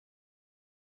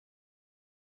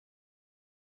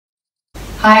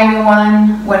Hi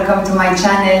everyone, welcome to my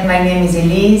channel. My name is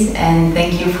Elise and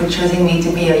thank you for choosing me to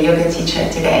be a yoga teacher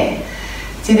today.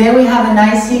 Today we have a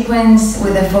nice sequence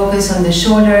with a focus on the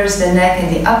shoulders, the neck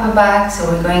and the upper back, so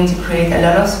we're going to create a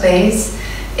lot of space.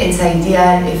 It's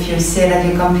ideal if you sit at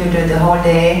your computer the whole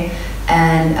day,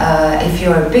 and if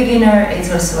you're a beginner,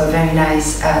 it's also a very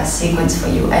nice sequence for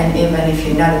you, and even if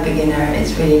you're not a beginner,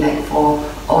 it's really like for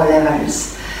all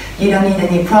levels. You don't need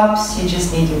any props, you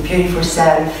just need your beautiful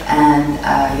self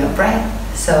and your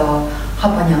breath. So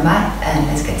hop on your mat and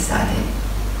let's get started.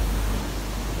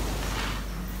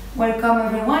 Welcome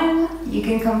everyone. You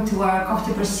can come to our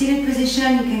comfortable seated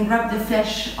position. You can grab the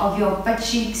flesh of your butt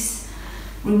cheeks,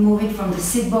 remove it from the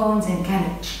sit bones and kind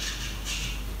of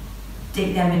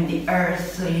dig them in the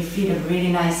earth so you feel a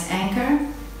really nice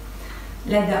anchor.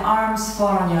 Let the arms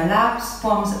fall on your laps,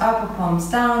 palms up or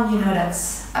palms down. You know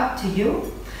that's up to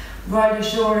you. Roll the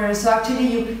shoulders, so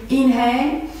actually you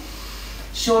inhale,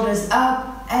 shoulders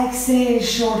up, exhale,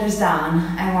 shoulders down,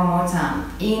 and one more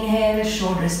time. Inhale,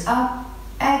 shoulders up,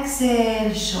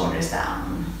 exhale, shoulders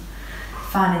down.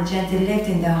 Find a gentle lift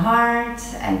in the heart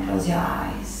and close your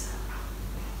eyes.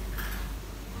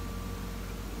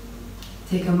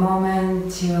 Take a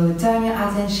moment to turn your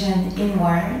attention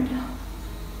inward.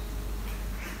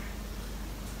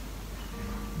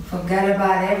 Forget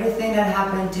about everything that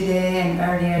happened today and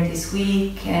earlier this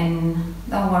week, and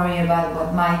don't worry about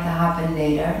what might happen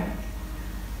later.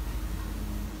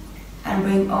 And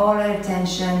bring all your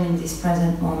attention in this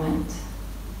present moment.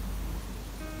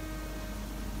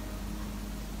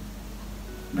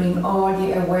 Bring all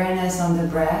the awareness on the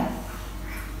breath.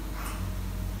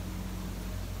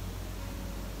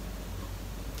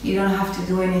 You don't have to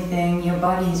do anything, your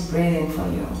body is breathing for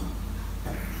you.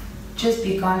 Just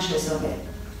be conscious of it.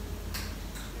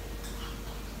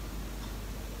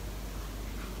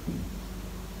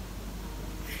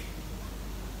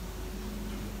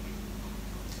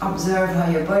 Observe how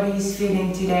your body is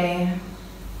feeling today.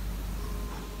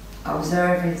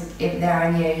 Observe if there are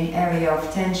any area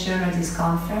of tension or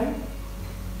discomfort.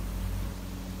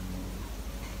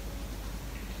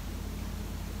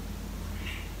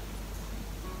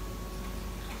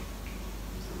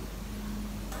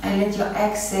 And let your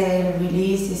exhale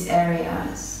release these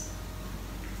areas.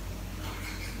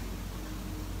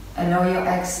 Allow your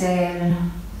exhale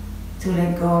to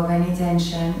let go of any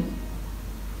tension.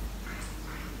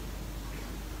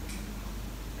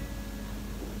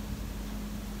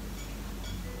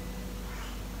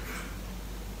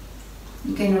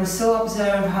 You can also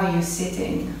observe how you're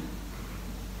sitting.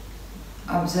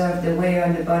 Observe the weight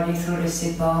on the body through the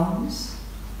sit bones.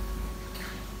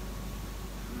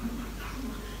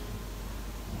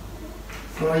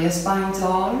 Draw your spine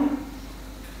tall.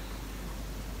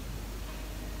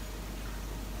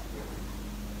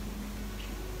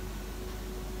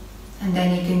 And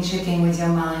then you can check in with your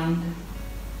mind.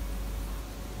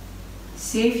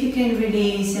 See if you can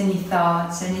release any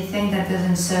thoughts, anything that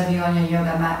doesn't serve you on your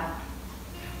yoga mat.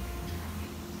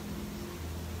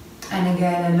 And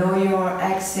again, allow your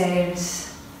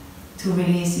exhales to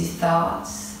release these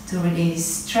thoughts, to release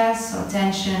stress or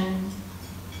tension.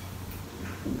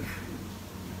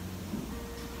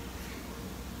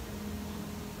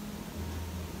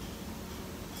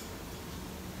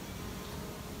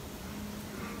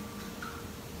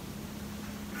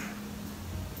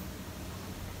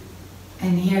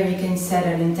 And here you can set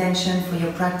an intention for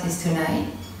your practice tonight.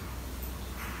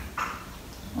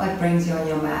 What brings you on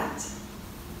your mat?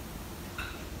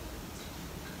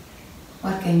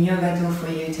 What can yoga do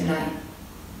for you tonight?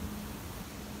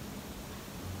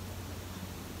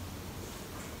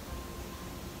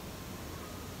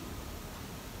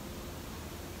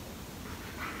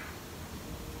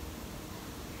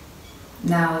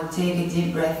 Now take a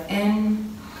deep breath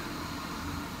in.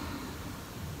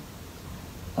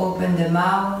 Open the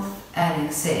mouth and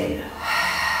exhale.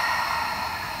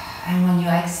 And when you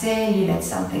exhale, you let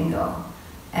something go.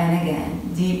 And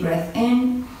again, deep breath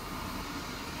in.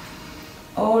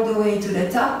 All the way to the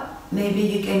top. Maybe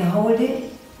you can hold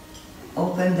it.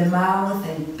 Open the mouth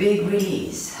and big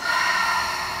release.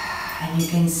 And you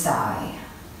can sigh.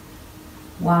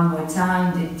 One more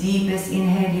time, the deepest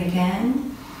inhale you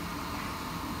can.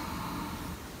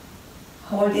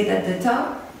 Hold it at the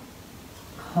top.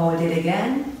 Hold it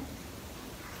again.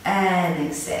 And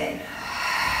exhale.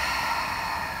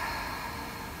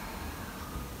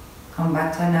 Come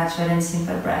back to a natural and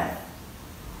simple breath.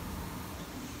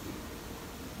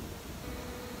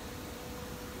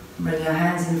 Bring your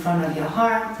hands in front of your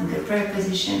heart in the prayer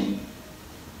position.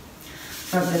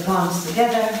 Rub the palms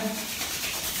together.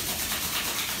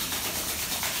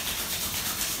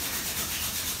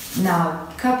 Now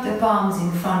cup the palms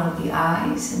in front of the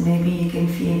eyes, and maybe you can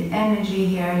feel energy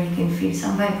here, you can feel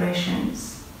some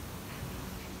vibrations.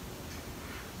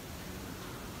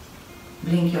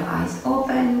 Blink your eyes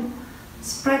open,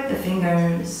 spread the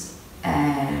fingers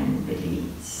and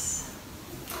release.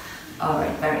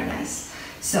 Alright, very nice.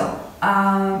 So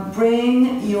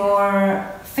bring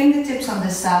your fingertips on the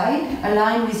side,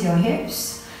 align with your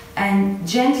hips, and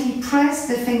gently press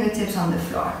the fingertips on the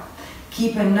floor.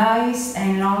 Keep a nice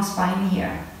and long spine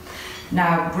here.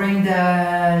 Now bring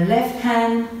the left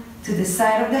hand to the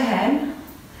side of the head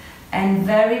and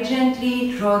very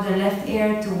gently draw the left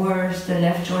ear towards the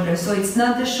left shoulder. So it's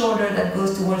not the shoulder that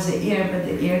goes towards the ear, but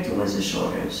the ear towards the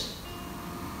shoulders.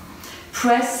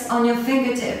 Press on your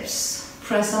fingertips.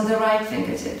 Press on the right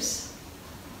fingertips.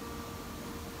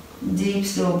 Deep,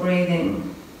 slow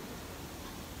breathing.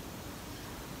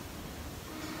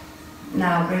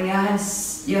 Now bring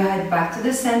your head back to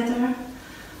the center.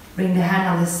 Bring the hand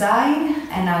on the side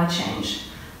and now change.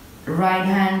 Right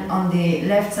hand on the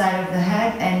left side of the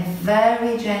head and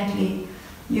very gently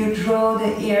you draw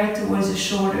the ear towards the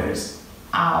shoulders.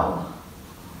 Ow.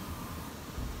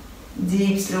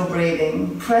 Deep, slow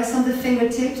breathing. Press on the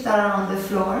fingertips that are on the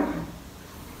floor.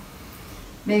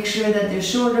 Make sure that the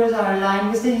shoulders are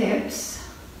aligned with the hips.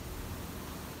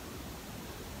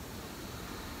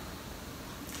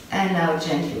 And now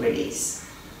gently release.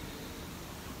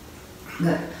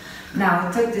 Good.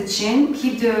 Now tuck the chin,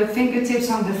 keep the fingertips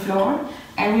on the floor,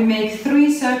 and we make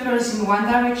 3 circles in one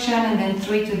direction and then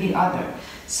 3 to the other.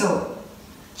 So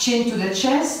chin to the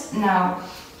chest. Now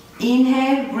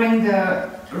inhale, bring the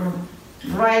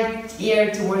right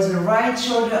ear towards the right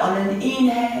shoulder on an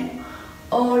inhale,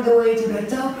 all the way to the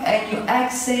top, and you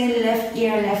exhale, left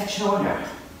ear, left shoulder.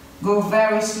 Go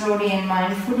very slowly and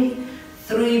mindfully.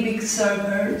 3 big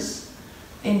circles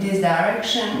in this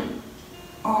direction.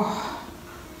 Oh.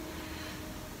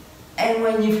 And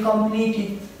when you've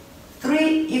completed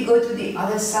 3, you go to the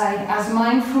other side as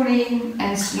mindfully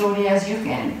and slowly as you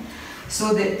can.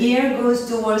 So the ear goes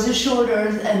towards the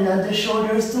shoulders and not the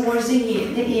shoulders towards the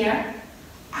ear.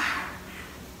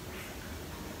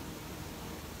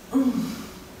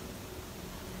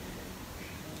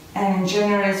 And in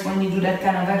general, it's when you do that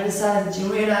kind of exercise that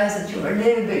you realize that you're a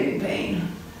little bit in pain.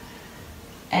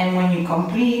 And when you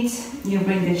complete, you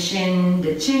bring the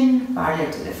chin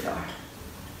parallel to the floor.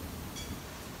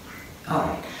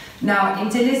 Alright, now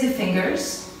interlace the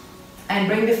fingers and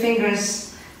bring the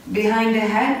fingers behind the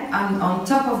head and on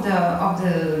top of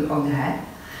the head.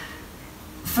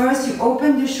 First, you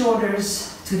open the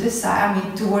shoulders to the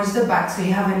side, towards the back, so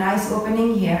you have a nice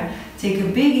opening here. Take a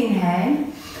big inhale.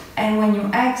 And when you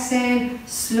exhale,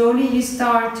 slowly you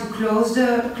start to close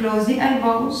the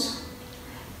elbows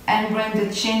and bring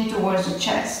the chin towards the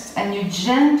chest. And you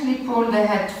gently pull the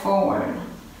head forward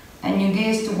and you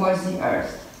gaze towards the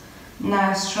earth.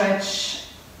 Now stretch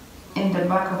in the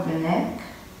back of the neck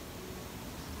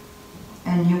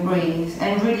and you breathe.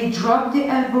 And really drop the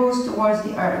elbows towards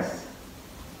the earth.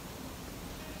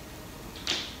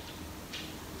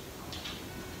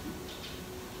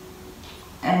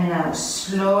 And now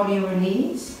slowly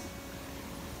release.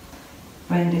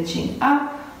 Bring the chin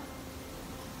up.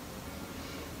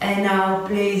 And now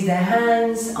place the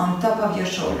hands on top of your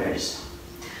shoulders.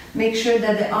 Make sure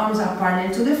that the arms are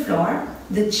parallel to the floor.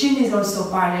 The chin is also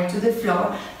parallel to the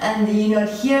floor. And you know,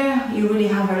 here you really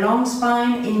have a long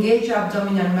spine. Engage your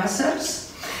abdominal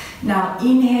muscles. Now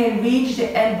inhale, reach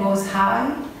the elbows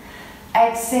high.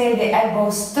 Exhale, the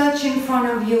elbows touch in front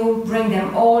of you, bring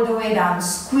them all the way down.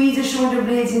 Squeeze the shoulder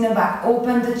blades in the back,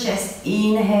 open the chest,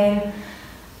 inhale,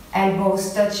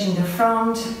 elbows touch in the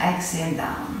front, exhale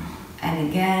down. And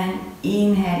again,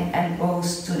 inhale,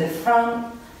 elbows to the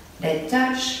front, they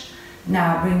touch.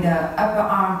 Now bring the upper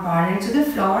arm parallel to the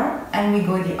floor and we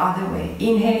go the other way.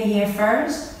 Inhale here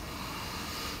first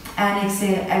and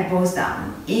exhale, elbows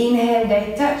down. Inhale,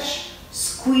 they touch.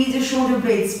 Squeeze the shoulder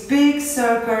blades, big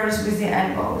circles with the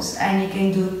elbows, and you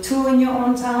can do 2 in your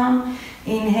own time.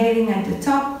 Inhaling at the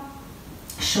top,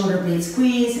 shoulder blade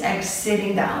squeeze,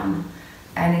 exhaling down.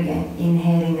 And again,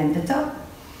 inhaling at the top,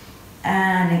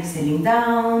 and exhaling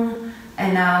down.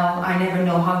 And now, I never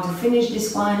know how to finish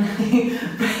this one.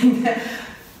 Bring the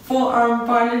forearm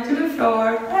parallel to the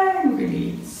floor, and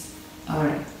release.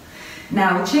 Alright.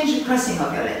 Now, change the crossing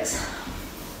of your legs.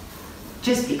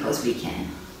 Just because we can.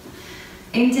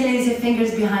 Interlace the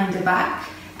fingers behind the back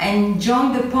and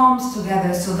join the palms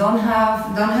together. So don't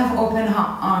have open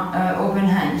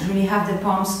hands. Really have the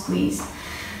palms squeezed.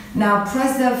 Now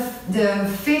press the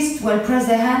fist. Well, press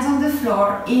the hands on the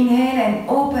floor. Inhale and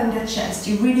open the chest.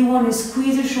 You really want to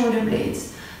squeeze the shoulder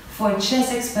blades for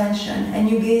chest expansion. And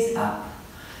you gaze up.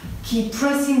 Keep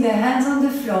pressing the hands on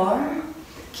the floor.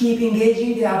 Keep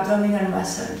engaging the abdominal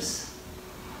muscles.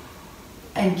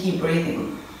 And keep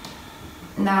breathing.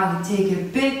 Now take a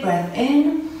big breath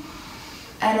in.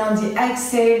 And on the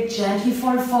exhale, gently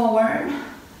fall forward.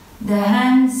 The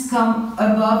hands come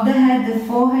above the head, the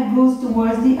forehead goes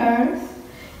towards the earth.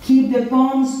 Keep the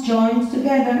palms joined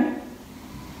together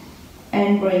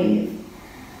and breathe.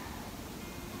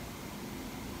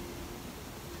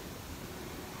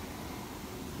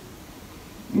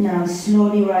 Now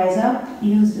slowly rise up,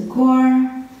 use the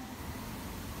core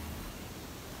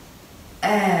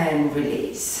and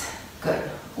release. Good.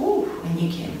 Ooh, and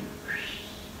you can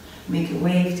make a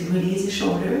wave to release the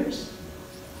shoulders.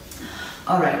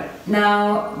 All right,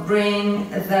 now bring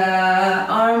the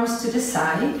arms to the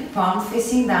side, palm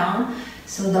facing down.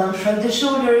 So don't shrug the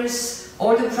shoulders.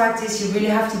 All the practice, you really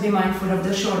have to be mindful of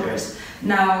the shoulders.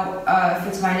 Now, if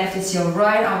it's my left, it's your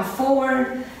right arm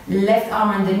forward, left arm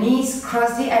on the knees,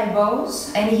 cross the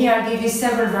elbows, and here I'll give you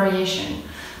several variations.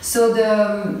 So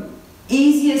the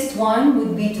easiest one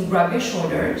would be to grab your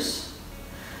shoulders.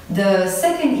 The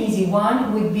second easy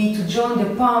one would be to join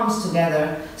the palms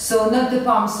together. So not the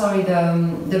palms, sorry,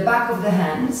 the back of the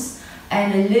hands.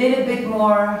 And a little bit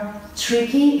more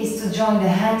tricky is to join the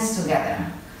hands together.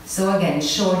 So again,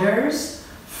 shoulders,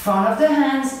 front of the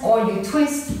hands, or you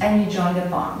twist and you join the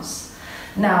palms.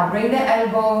 Now bring the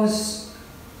elbows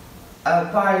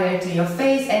parallel to your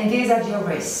face and gaze at your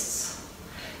wrists.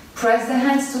 Press the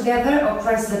hands together or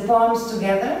press the palms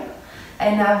together.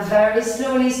 And now very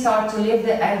slowly start to lift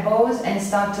the elbows and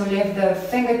start to lift the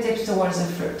fingertips towards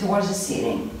the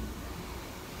ceiling.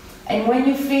 And when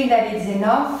you feel that it's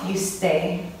enough, you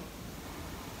stay.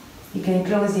 You can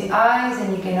close the eyes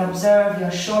and you can observe your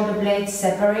shoulder blades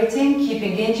separating. Keep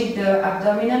engaging the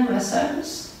abdominal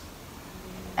muscles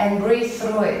and breathe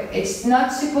through it. It's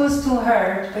not supposed to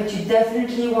hurt, but you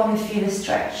definitely want to feel a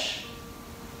stretch.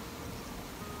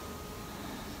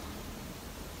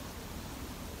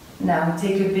 Now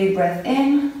take a big breath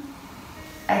in,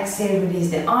 exhale,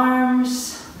 release the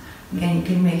arms. Again, you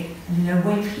can make a little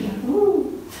wave here.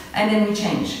 Woo. And then we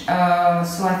change.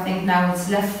 So I think now it's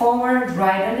left forward,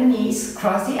 right on the knees,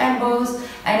 cross the elbows,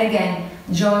 and again,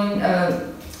 join,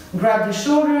 grab the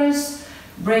shoulders,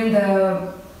 bring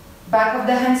the back of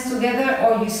the hands together,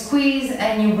 or you squeeze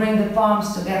and you bring the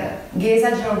palms together. Gaze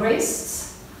at your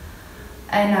wrists,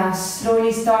 and now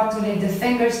slowly start to lift the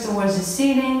fingers towards the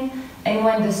ceiling. And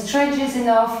when the stretch is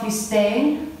enough, you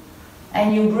stay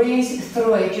and you breathe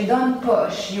through it. You don't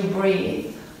push, you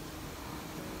breathe.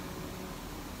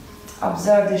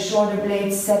 Observe the shoulder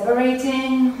blades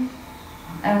separating.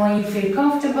 And when you feel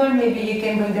comfortable, maybe you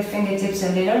can bring the fingertips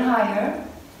a little higher.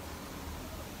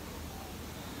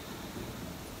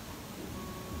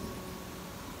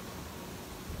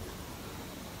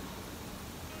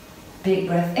 Big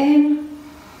breath in.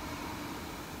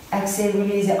 Exhale,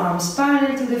 release the arms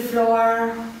parallel to the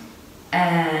floor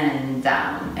and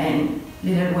down. And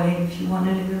little wave if you want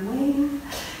a little wave.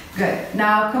 Good.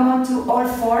 Now come on to all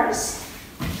fours.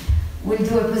 We'll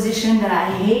do a position that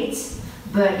I hate,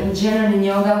 but in general in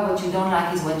yoga, what you don't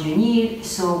like is what you need,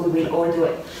 so we will all do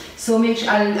it. So make sure,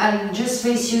 I'll just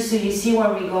face you so you see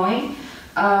where we're going.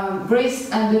 Wrists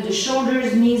under the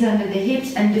shoulders, knees under the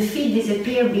hips, and the feet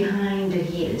disappear behind the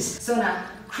heels. So now,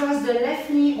 cross the left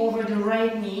knee over the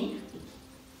right knee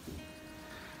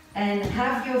and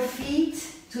have your feet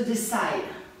to the side.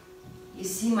 You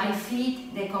see my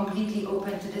feet, they're completely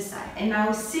open to the side. And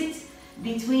now sit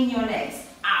between your legs.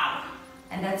 Ow!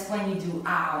 And that's when you do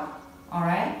ow. All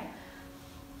right?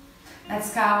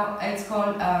 That's cow, it's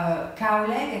called cow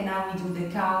leg, and now we do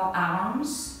the cow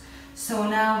arms. So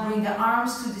now bring the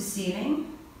arms to the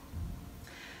ceiling.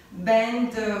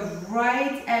 Bend the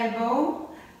right elbow.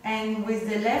 And with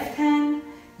the left hand,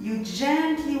 you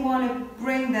gently want to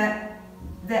bring the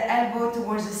elbow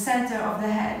towards the center of the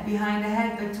head, behind the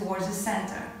head, but towards the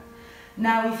center.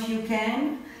 Now, if you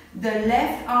can, the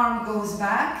left arm goes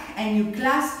back and you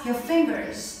clasp your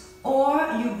fingers, or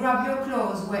you grab your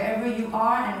clothes wherever you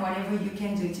are and whatever you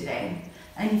can do today.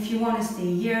 And if you want to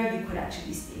stay here, you could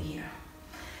actually stay here.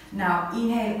 Now,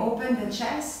 inhale, open the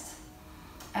chest,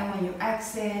 and when you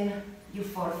exhale, you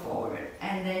fall forward,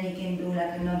 and then you can do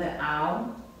like another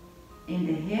ow in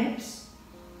the hips.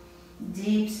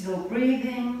 Deep, slow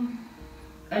breathing.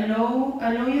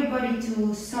 Allow your body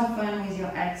to soften with your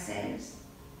exhales.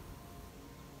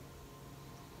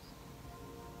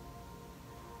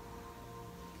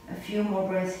 A few more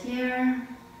breaths here.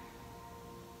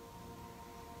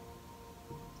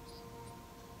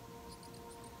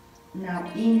 Now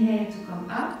inhale to come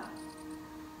up.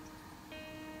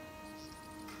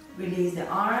 Release the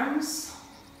arms.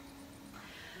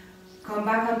 Come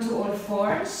back onto all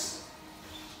fours.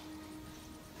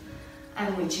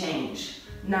 And we change.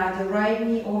 Now the right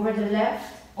knee over the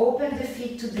left. Open the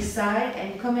feet to the side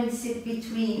and come and sit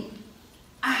between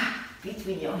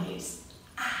your heels.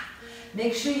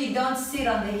 Make sure you don't sit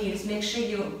on the heels. Make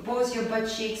sure both your butt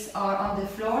cheeks are on the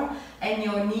floor and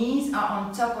your knees are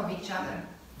on top of each other.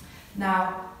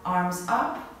 Now, arms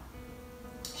up,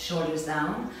 shoulders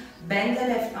down. Bend the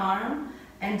left arm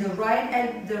and the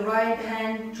right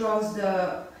hand draws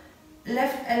the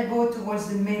left elbow towards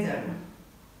the middle.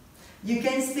 You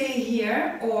can stay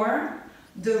here, or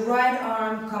the right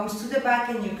arm comes to the back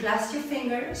and you clasp your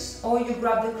fingers, or you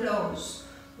grab the clothes,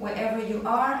 wherever you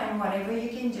are and whatever you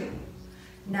can do.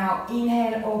 Now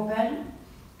inhale, open,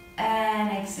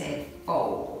 and exhale,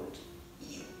 fold.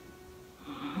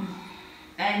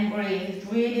 And breathe,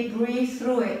 really breathe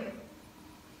through it.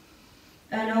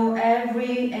 Allow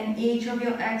every and each of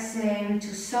your exhale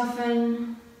to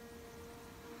soften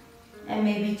and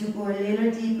maybe to go a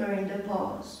little deeper in the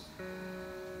pause.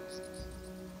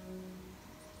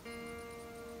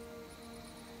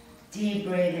 Deep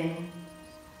breathing.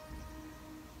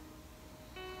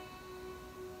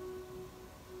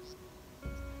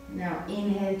 Now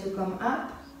inhale to come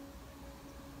up,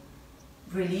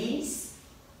 release,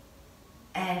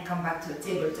 and come back to a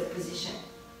tabletop position.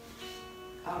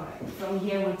 Alright, from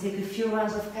here we'll take a few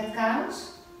rounds of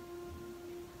cat-cows.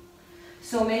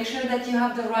 So make sure that you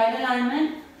have the right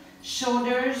alignment,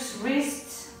 shoulders,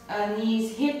 wrists,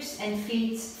 knees, hips, and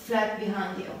feet flat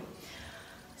behind you.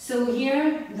 So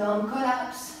here, don't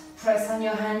collapse, press on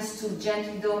your hands to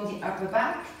gently dome the upper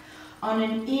back. On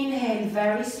an inhale,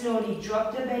 very slowly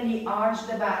drop the belly, arch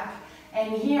the back.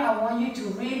 And here I want you to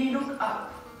really look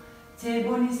up.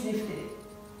 Tailbone is lifted.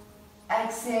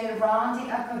 Exhale, round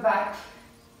the upper back.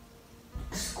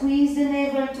 Squeeze the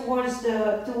navel towards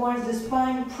the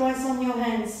spine, press on your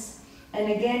hands.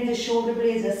 And again, the shoulder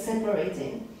blades are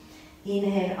separating.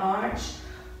 Inhale, arch,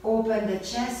 open the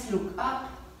chest, look up.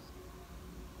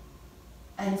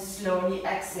 And slowly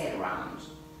exhale, round.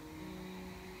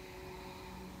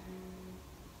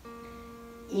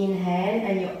 Inhale,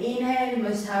 and your inhale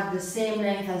must have the same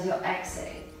length as your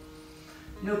exhale.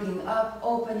 Looking up,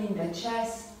 opening the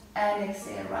chest, and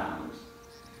exhale, round.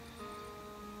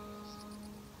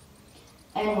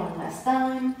 And one last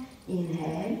time,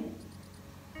 inhale.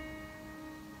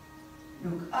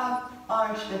 Look up,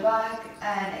 arch the back,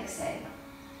 and exhale.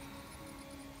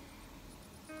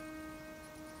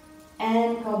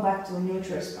 And come back to a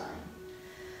neutral spine.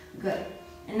 Good.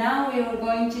 And now we are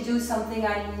going to do something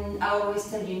I always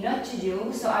tell you not to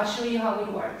do, so I'll show you how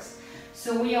it works.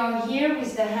 So we are here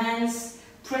with the hands,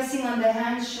 pressing on the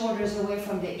hands, shoulders away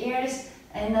from the ears,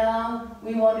 and now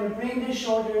we want to bring the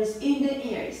shoulders in the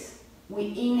ears. We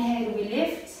inhale, we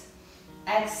lift,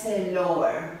 exhale,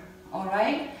 lower.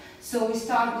 Alright? So we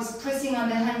start with pressing on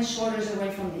the hands, shoulders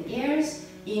away from the ears.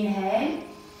 Inhale.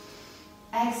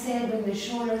 Exhale, bring the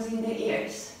shoulders in the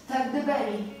ears. Tuck the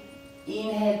belly.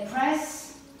 Inhale,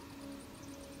 press.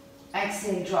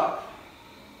 Exhale, drop.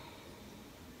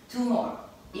 Two more.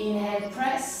 Inhale,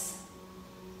 press.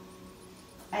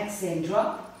 Exhale,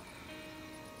 drop.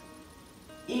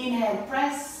 Inhale,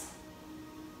 press.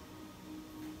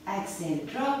 Exhale,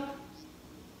 drop.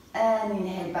 And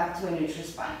inhale back to a neutral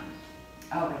spine.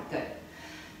 Alright, good.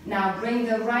 Now bring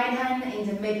the right hand in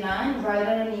the midline, right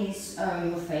underneath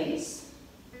your face.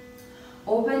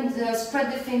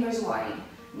 Spread the fingers wide.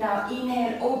 Now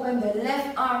inhale, open the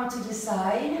left arm to the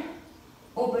side,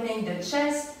 opening the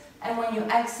chest, and when you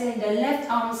exhale, the left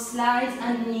arm slides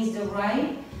underneath the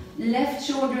right, left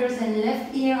shoulders and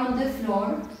left ear on the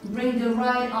floor. Bring the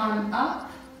right arm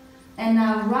up, and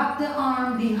now wrap the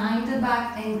arm behind the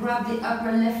back and grab the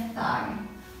upper left thigh.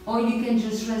 Or you can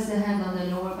just rest the hand on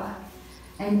the lower back.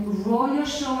 And roll your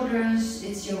shoulders,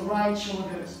 it's your right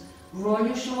shoulders. Roll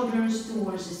your shoulders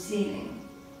towards the ceiling.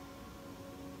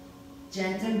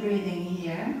 Gentle breathing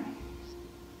here.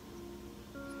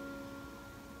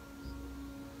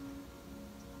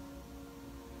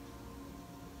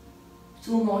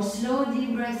 Two more slow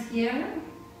deep breaths here.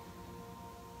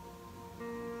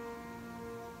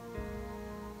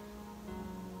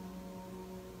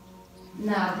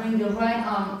 Now bring the right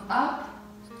arm up,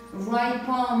 right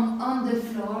palm on the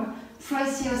floor.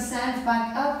 Press yourself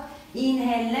back up.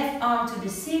 Inhale, left arm to the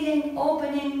ceiling,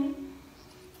 opening,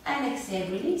 and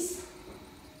exhale, release.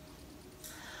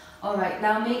 Alright,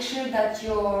 now make sure that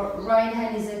your right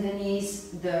hand is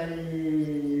underneath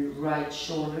the right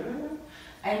shoulder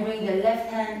and bring the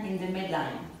left hand in the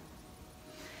midline.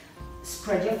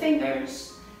 Spread your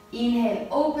fingers. Inhale,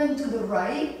 open to the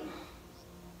right,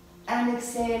 and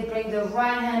exhale, bring the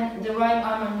right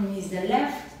arm underneath the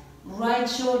left, right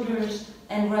shoulders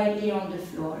and right ear on the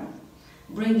floor.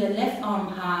 Bring the left arm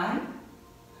high,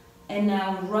 and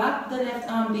now wrap the left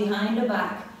arm behind the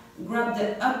back. Grab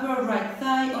the upper right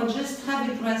thigh or just have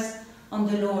it rest on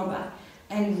the lower back.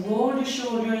 And roll the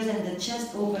shoulders and the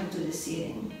chest open to the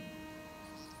ceiling.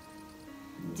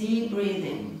 Deep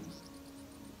breathing.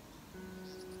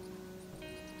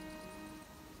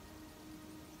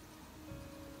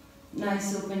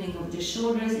 Nice opening of the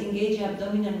shoulders, engage your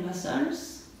abdominal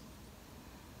muscles.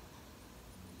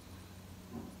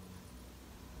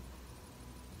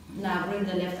 Now bring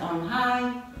the left arm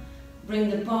high, bring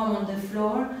the palm on the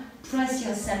floor, press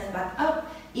yourself back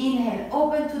up. Inhale,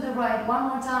 open to the right one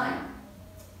more time.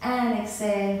 And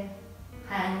exhale,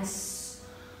 hands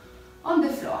on the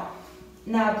floor.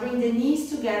 Now bring the knees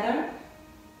together.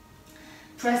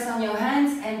 Press on your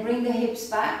hands and bring the hips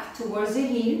back towards the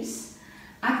heels.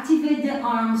 Activate the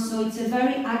arms, so it's a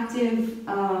very active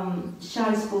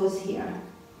child's pose here.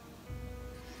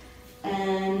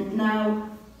 And now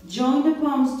join the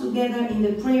palms together in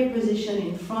the prayer position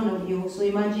in front of you. So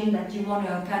imagine that you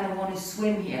kind of want to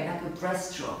swim here, like a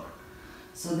breaststroke.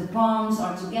 So the palms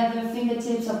are together,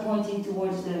 fingertips are pointing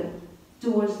towards the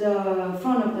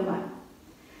front of the mat.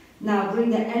 Now bring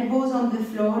the elbows on the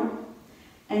floor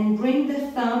and bring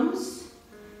the thumbs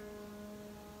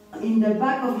in the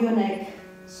back of your neck.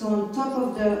 So on top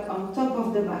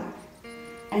of the back,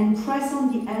 and press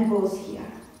on the elbows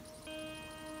here.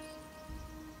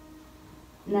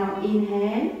 Now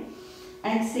inhale,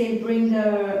 exhale, bring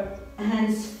the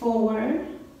hands forward,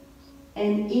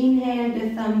 and inhale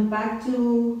the thumb back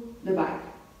to the back.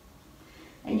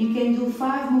 And you can do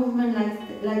 5 movements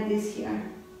like this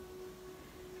here.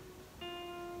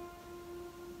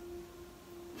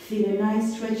 Feel a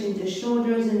nice stretch in the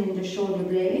shoulders and in the shoulder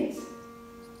blades.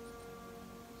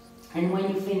 And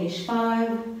when you finish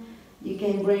 5, you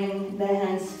can bring the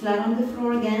hands flat on the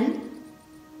floor again.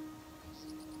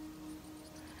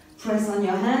 Press on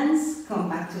your hands, come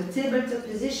back to a tabletop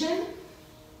position.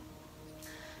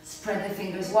 Spread the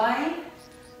fingers wide,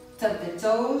 tuck the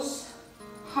toes,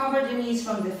 hover the knees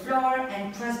from the floor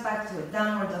and press back to a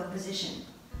downward dog position.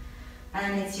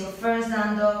 And it's your first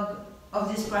down dog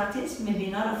of this practice, maybe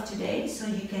not of today, so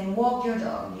you can walk your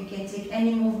dog. You can take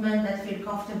any movement that feels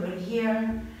comfortable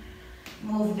here.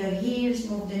 Move the heels,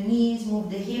 move the knees, move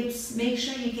the hips. Make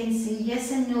sure you can say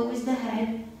yes and no with the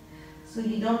head, so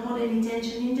you don't put any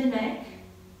tension in the neck.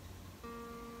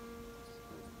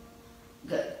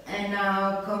 Good. And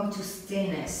now come to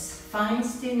stillness. Find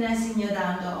stillness in your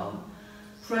down dog.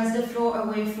 Press the floor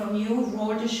away from you,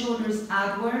 roll the shoulders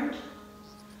outward,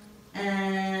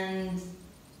 and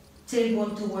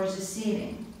tailbone towards the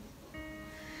ceiling.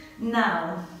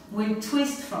 Now, we'll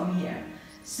twist from here.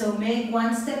 So make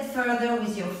one step further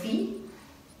with your feet,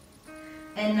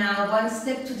 and now one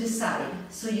step to the side.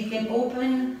 So you can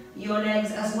open your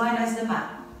legs as wide as the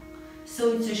mat.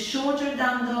 So it's a shorter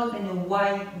down dog and a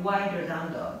wider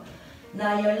down dog.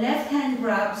 Now your left hand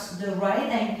grabs the right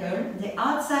ankle, the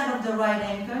outside of the right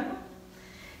ankle.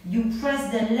 You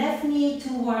press the left knee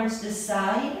towards the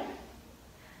side,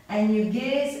 and you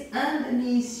gaze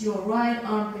underneath your right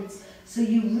armpits. So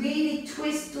you really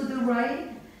twist to the right.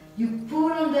 You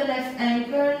pull on the left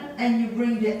ankle and you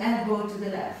bring the elbow to the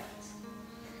left.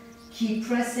 Keep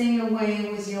pressing away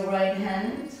with your right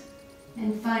hand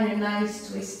and find a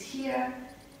nice twist here.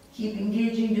 Keep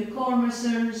engaging the core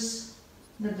muscles,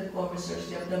 not the core muscles,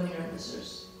 the abdominal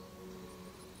muscles.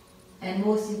 And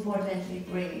most importantly,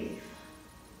 breathe.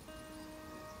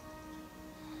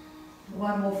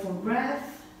 One more full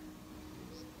breath.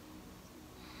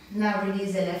 Now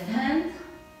release the left hand.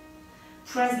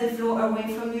 Press the floor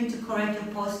away from you to correct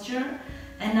your posture.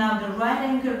 And now the right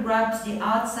ankle grabs the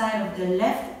outside of the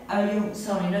left,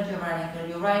 sorry, not your right ankle,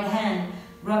 your right hand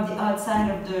grab the outside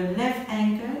of the left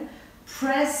ankle.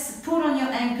 Pull on your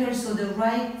ankle so the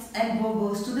right elbow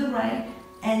goes to the right,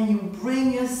 and you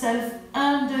bring yourself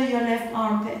under your left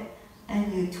armpit,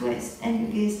 and you twist and you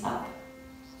gaze up.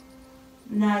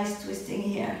 Nice twisting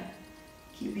here.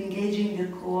 Keep engaging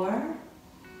the core.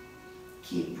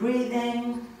 Keep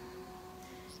breathing.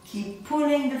 Keep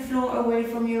pulling the floor away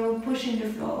from you, pushing the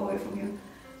floor away from you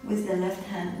with the left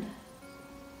hand.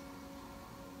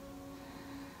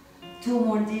 2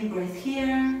 more deep breaths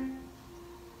here.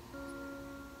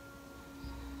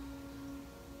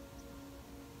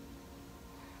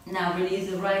 Now release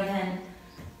the right hand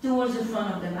towards the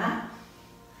front of the mat.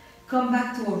 Come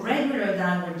back to a regular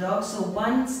downward dog. So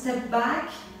one step back,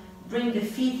 bring the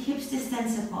feet hips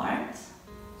distance apart.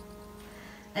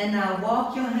 And now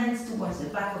walk your hands towards the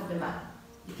back of the mat.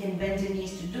 You can bend the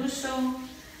knees to do so.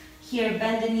 Here,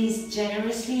 bend the knees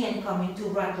generously and come into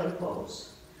ragdoll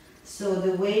pose. So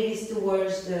the weight is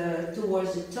towards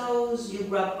the toes. You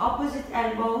grab opposite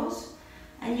elbows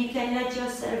and you can let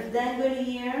yourself dangle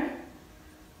here,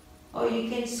 or you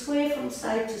can sway from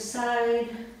side to side.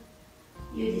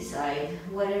 You decide,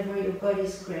 whatever your body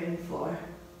is craving for.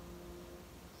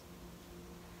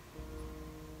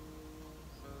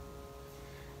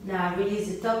 Now release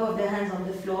the top of the hands on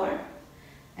the floor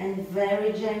and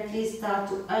very gently start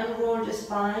to unroll the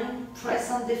spine.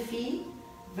 Press on the feet,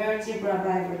 vertebra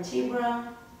by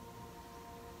vertebra.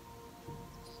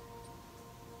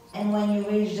 And when you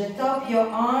reach the top, your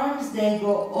arms, they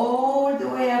go all the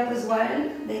way up as well.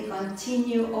 They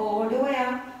continue all the way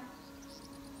up.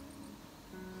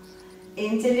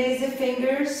 Interlace the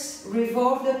fingers,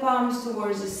 revolve the palms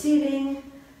towards the ceiling,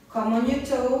 come on your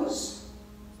toes,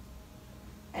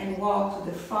 and walk to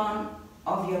the front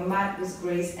of your mat with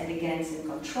grace, elegance, and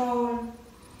control.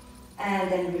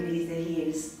 And then release the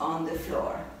heels on the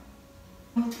floor.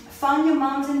 Find your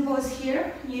mountain pose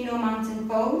here. You know mountain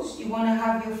pose. You want to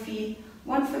have your feet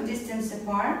 1 foot distance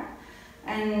apart.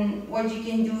 And what you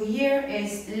can do here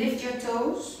is lift your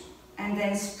toes and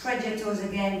then spread your toes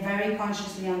again very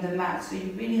consciously on the mat. So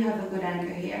you really have a good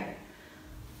anchor here.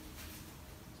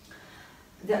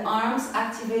 The arms,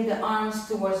 activate the arms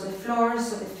towards the floor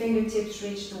so the fingertips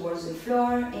reach towards the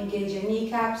floor. Engage your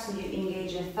kneecaps so you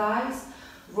engage your thighs.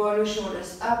 Roll your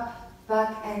shoulders up,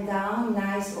 back and down.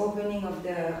 Nice opening of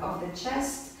the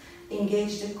chest.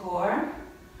 Engage the core.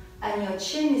 And your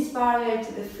chin is parallel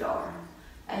to the floor.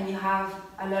 And you have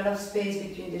a lot of space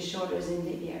between the shoulders and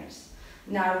the ears.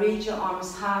 Now reach your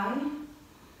arms high.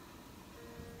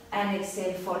 And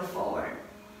exhale, fall forward.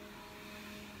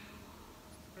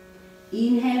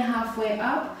 Inhale halfway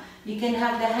up. You can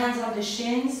have the hands on the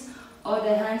shins or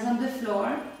the hands on the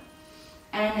floor.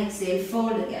 And exhale,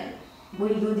 fold again.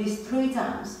 We'll do this 3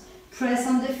 times. Press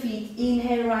on the feet.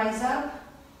 Inhale, rise up.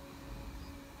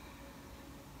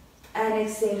 And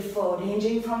exhale, fold,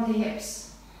 hinging from the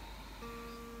hips.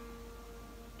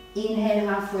 Inhale,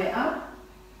 halfway up.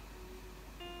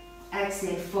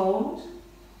 Exhale, fold.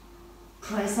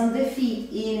 Press on the feet.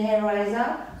 Inhale, rise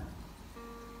up.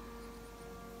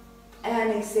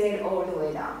 And exhale all the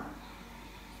way down.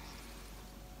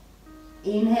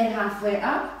 Inhale, halfway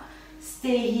up.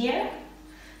 Stay here.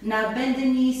 Now bend the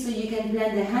knees so you can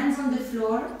blend the hands on the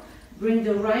floor. Bring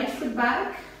the right foot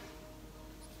back.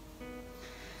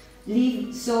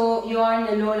 So you are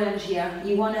in a low lunge here.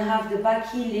 You want to have the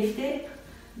back heel lifted.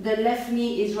 The left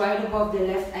knee is right above the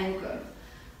left ankle.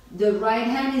 The right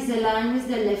hand is aligned with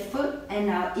the left foot. And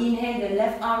now inhale the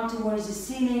left arm towards the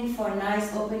ceiling for a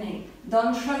nice opening.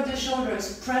 Don't shrug the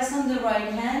shoulders. Press on the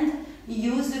right hand.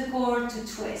 Use the core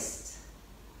to twist.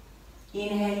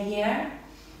 Inhale here.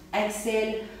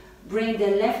 Exhale. Bring the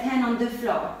left hand on the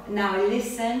floor. Now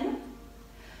listen.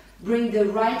 Bring the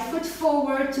right foot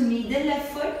forward to meet the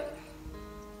left foot.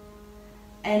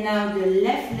 And now the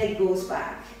left leg goes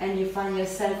back. And you find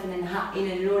yourself in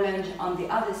a low lunge on the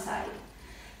other side.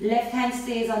 Left hand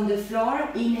stays on the floor.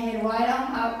 Inhale, right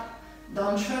arm up.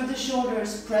 Don't shrug the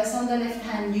shoulders. Press on the left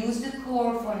hand. Use the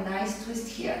core for a nice twist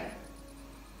here.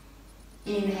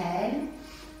 Inhale.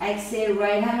 Exhale,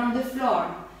 right hand on the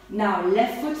floor. Now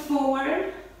left foot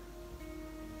forward.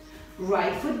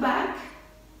 Right foot back.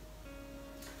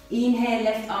 Inhale,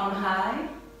 left arm high.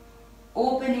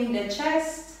 Opening the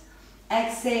chest.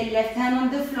 Exhale, left hand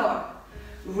on the floor.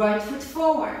 Right foot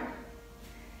forward.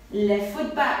 Left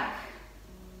foot back.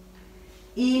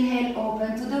 Inhale,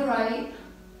 open to the right.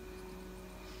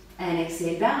 And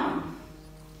exhale down.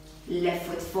 Left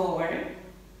foot forward.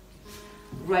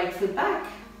 Right foot back.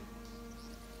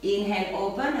 Inhale,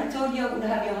 open. I told you I would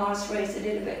have your heart raised a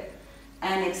little bit.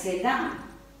 And exhale down.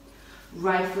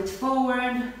 Right foot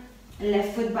forward.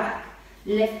 Left foot back.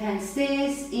 Left hand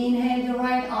stays. Inhale the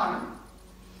right arm.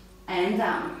 And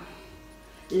down.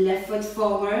 Left foot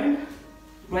forward.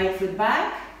 Right foot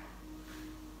back.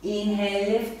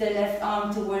 Inhale, lift the left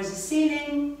arm towards the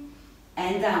ceiling.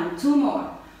 And down. 2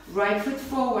 more. Right foot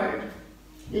forward.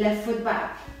 Left foot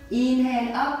back.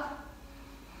 Inhale up.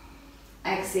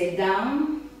 Exhale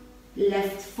down.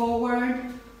 Left forward.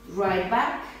 Right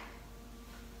back.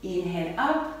 Inhale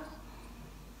up.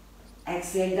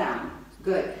 Exhale down.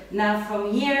 Good. Now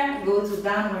from here, go to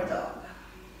downward dog.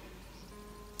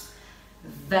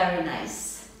 Very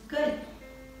nice. Good.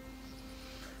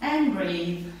 And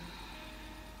breathe.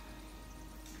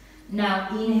 Now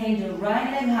inhale the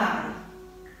right leg high.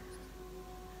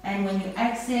 And when you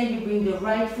exhale, you bring the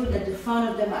right foot at the front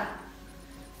of the mat.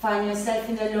 Find yourself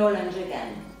in a low lunge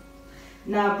again.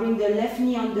 Now bring the left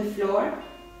knee on the floor.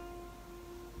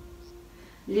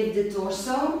 Lift the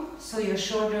torso so your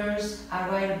shoulders are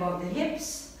right above the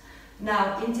hips.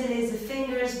 Now interlace the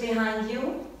fingers behind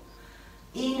you.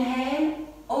 Inhale,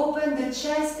 open the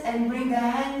chest and bring the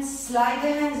hands, slide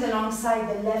the hands alongside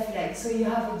the left leg. So you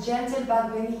have a gentle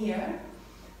back bend here,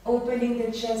 opening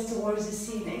the chest towards the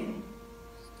ceiling.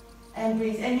 And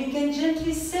breathe. And you can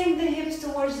gently sink the hips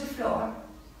towards the floor.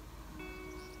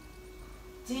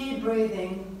 Deep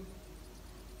breathing.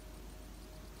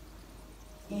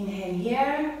 Inhale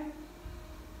here.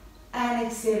 And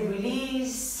exhale,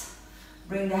 release.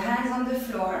 Bring the hands on the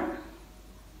floor.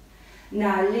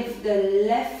 Now lift the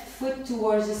left foot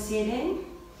towards the ceiling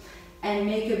and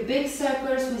make a big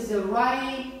circles with the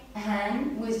right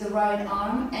hand, with the right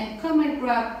arm, and come and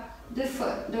grab the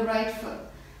foot, the right foot.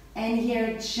 And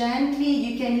here gently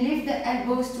you can lift the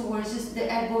elbows towards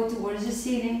the elbow towards the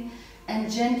ceiling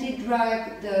and gently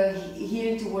drag the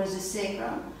heel towards the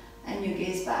sacrum and you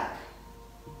gaze back.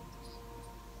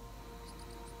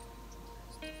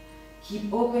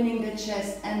 Keep opening the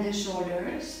chest and the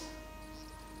shoulders.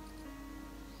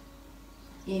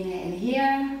 Inhale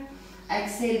here.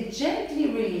 Exhale, gently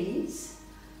release.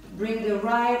 Bring the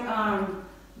right arm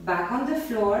back on the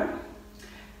floor.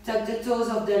 Tuck the toes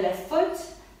of the left foot.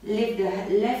 Lift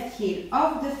the left heel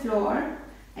off the floor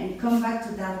and come back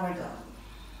to downward dog.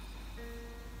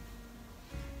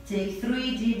 Take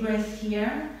 3 deep breaths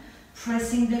here.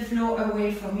 Pressing the floor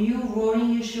away from you.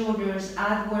 Rolling your shoulders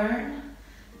outward.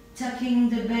 Tucking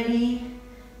the belly,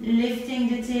 lifting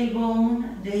the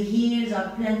tailbone, the heels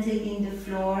are planted in the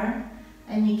floor,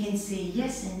 and you can say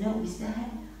yes and no with the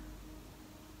head.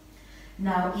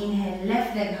 Now inhale,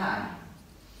 left leg high.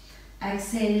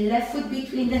 Exhale, left foot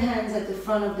between the hands at the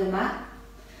front of the mat.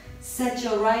 Set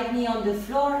your right knee on the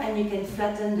floor and you can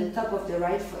flatten the top of the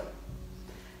right foot.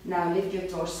 Now lift your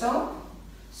torso,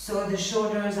 so the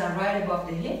shoulders are right above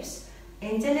the hips.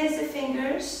 Interlace the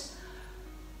fingers.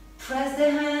 Press the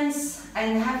hands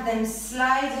and have them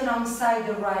slide alongside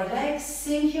the right leg.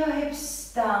 Sink your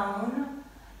hips down.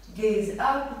 Gaze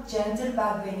up, gentle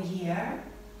back bend here.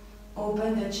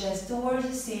 Open the chest towards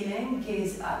the ceiling.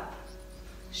 Gaze up.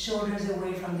 Shoulders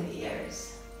away from the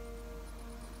ears.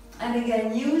 And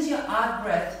again, use your out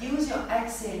breath. Use your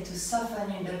exhale to soften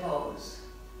in the pose.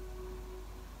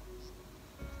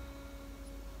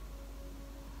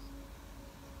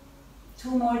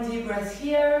 Two more deep breaths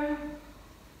here.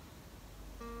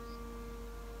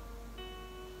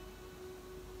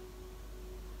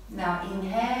 Now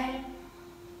inhale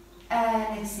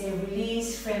and exhale,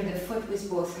 release, frame the foot with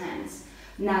both hands.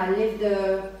 Now lift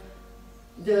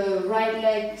the right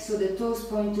leg so the toes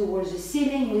point towards the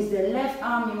ceiling. With the left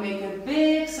arm you make a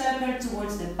big circle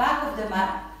towards the back of the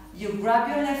mat. You grab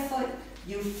your left foot,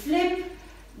 you flip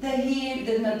the heel,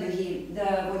 the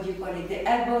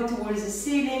elbow towards the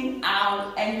ceiling,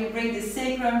 out, and you bring the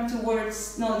sacrum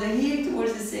towards, the heel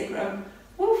towards the sacrum.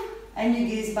 Woof. And you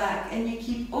gaze back and you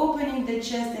keep opening the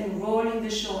chest and rolling the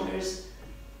shoulders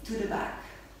to the back.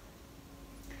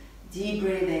 Deep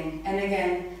breathing. And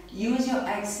again, use your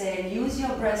exhale, use your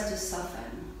breath to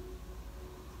soften.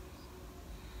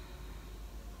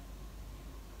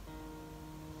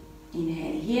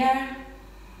 Inhale here.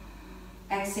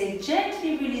 Exhale,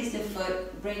 gently release the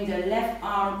foot. Bring the left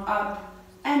arm up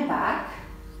and back.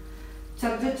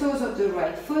 Tuck the toes of the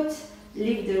right foot.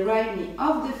 Lift the right knee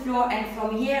off the floor and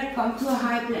from here come to a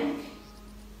high plank.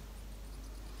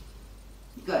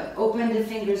 Good. Open the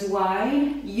fingers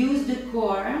wide. Use the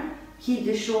core. Keep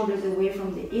the shoulders away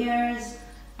from the ears.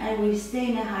 And we'll stay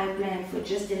in a high plank for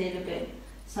just a little bit.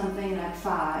 Something like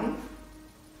 5,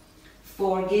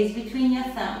 4. Gaze between your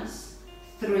thumbs.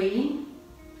 3,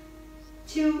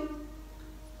 2,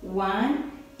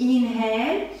 1.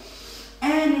 Inhale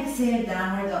and exhale,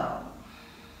 downward dog.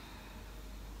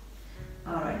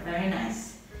 Alright, very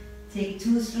nice. Take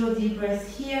 2 slow deep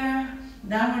breaths here.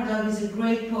 Downward dog is a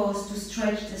great pose to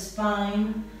stretch the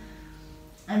spine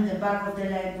and the back of the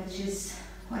leg, which is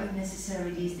quite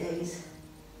necessary these days.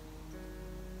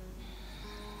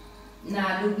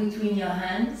 Now look between your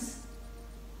hands.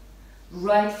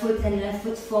 Right foot and left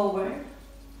foot forward.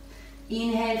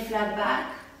 Inhale, flat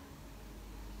back.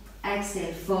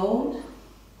 Exhale, fold.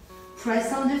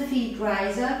 Press on the feet,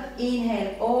 rise up.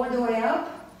 Inhale, all the way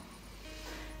up.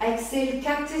 Exhale,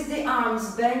 cactus the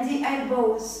arms, bend the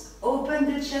elbows,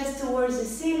 open the chest towards the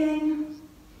ceiling.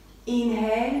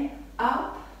 Inhale,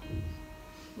 up.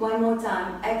 One more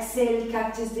time. Exhale,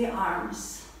 cactus the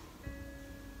arms.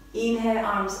 Inhale,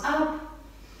 arms up.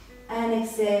 And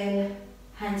exhale,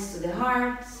 hands to the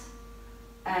heart.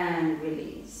 And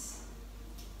release.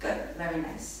 Good, very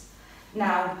nice.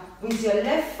 Now, with your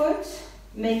left foot,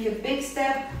 make a big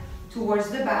step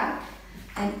towards the back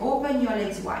and open your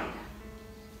legs wide.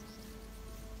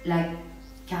 Like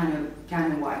kind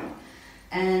of wide.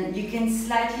 And you can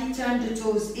slightly turn the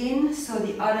toes in so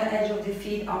the other edge of the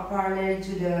feet are parallel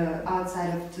to the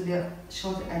outside to the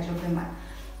short edge of the mat.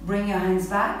 Bring your hands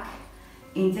back,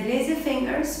 interlace the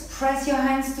fingers, press your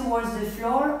hands towards the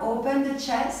floor, open the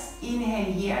chest,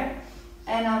 inhale here,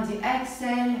 and on the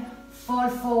exhale, fall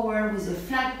forward with a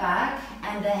flat back,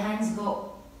 and the hands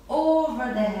go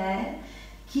over the head.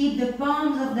 Keep the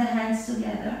palms of the hands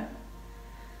together.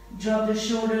 Drop the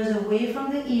shoulders away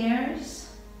from the ears.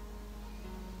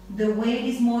 The weight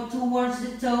is more towards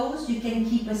the toes. You can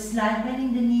keep a slight bend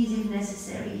in the knees if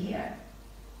necessary here.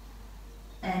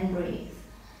 And breathe.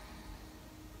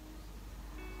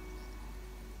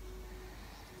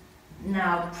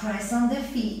 Now press on the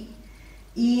feet.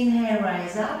 Inhale,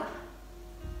 rise up.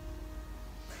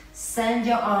 Send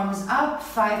your arms up,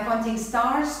 5 pointing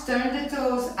stars. Turn the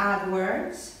toes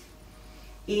outwards.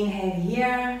 Inhale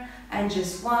here, and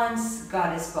just once,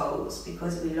 goddess pose,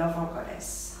 because we love our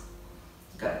goddess.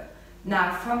 Good.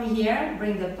 Now from here,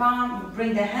 bring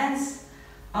the hands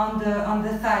on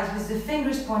the thighs with the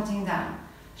fingers pointing down.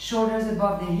 Shoulders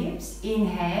above the hips.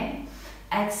 Inhale.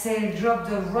 Exhale, drop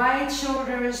the right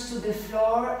shoulders to the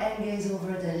floor and gaze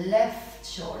over the left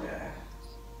shoulder.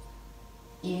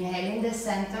 Inhale in the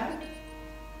center.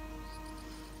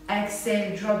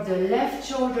 Exhale, drop the left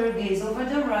shoulder, gaze over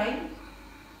the right.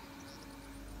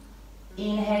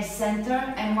 Inhale,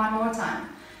 center, and one more time.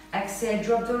 Exhale,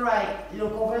 drop the right,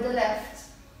 look over the left.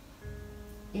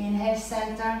 Inhale,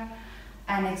 center,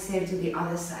 and exhale to the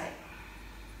other side.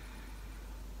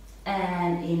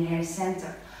 And inhale,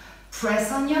 center.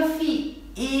 Press on your feet.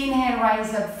 Inhale,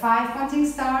 rise up, 5 pointing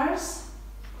stars.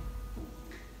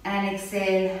 And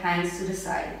exhale, hands to the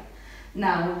side.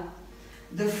 Now,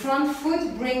 the front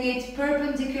foot, bring it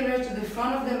perpendicular to the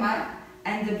front of the mat,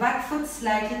 and the back foot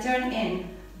slightly turn in.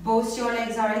 Both your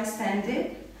legs are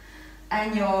extended,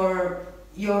 and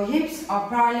your hips are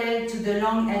parallel to the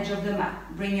long edge of the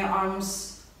mat. Bring your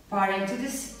arms parallel to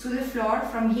the floor.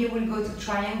 From here, we'll go to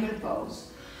triangle pose.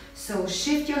 So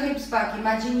shift your hips back.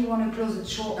 Imagine you want to close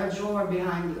a drawer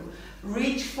behind you.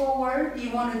 Reach forward. You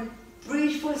want to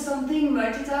reach for something,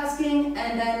 multitasking,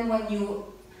 and then when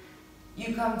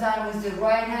you come down with the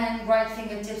right hand, right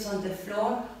fingertips on the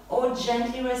floor, or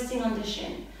gently resting on the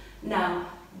shin. Now,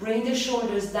 bring the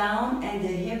shoulders down and the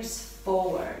hips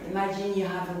forward. Imagine you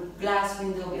have a glass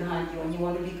window behind you and you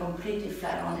want to be completely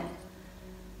flat on it.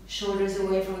 Shoulders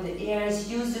away from the ears.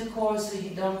 Use the core so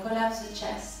you don't collapse the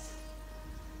chest.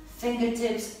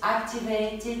 Fingertips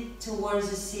activated towards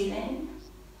the ceiling.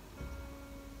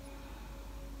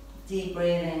 Deep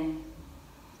breathing.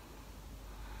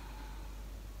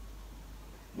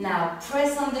 Now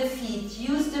press on the feet,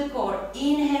 use the core.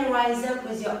 Inhale, rise up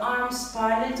with your arms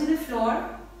parallel to the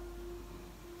floor.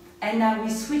 And now we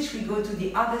switch, we go to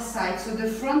the other side. So the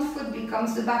front foot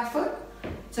becomes the back foot.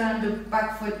 Turn the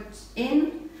back foot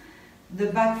in. The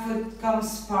back foot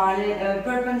comes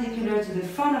perpendicular to the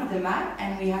front of the mat,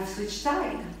 and we have switched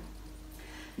side.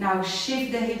 Now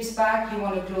shift the hips back. You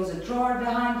want to close a drawer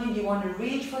behind you. You want to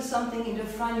reach for something in the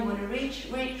front. You want to reach.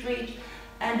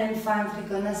 And then find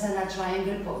Trikonasana,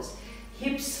 triangle pose.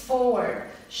 Hips forward,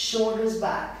 shoulders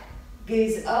back.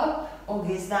 Gaze up or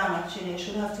gaze down. Actually, I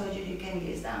should have told you can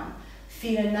gaze down.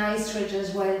 Feel a nice stretch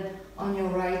as well on your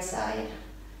right side.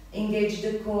 Engage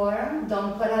the core.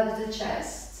 Don't collapse the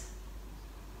chest.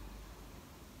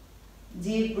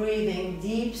 Deep breathing,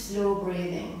 deep, slow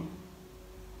breathing.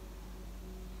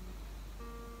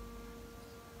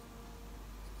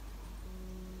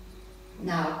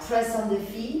 Now press on the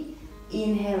feet.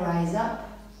 Inhale, rise up.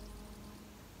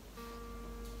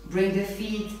 Bring the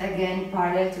feet again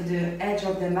parallel to the edge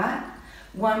of the mat.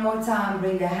 One more time,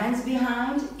 bring the hands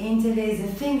behind. Interlace the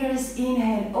fingers.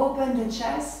 Inhale, open the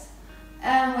chest.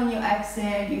 And when you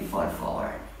exhale, you fall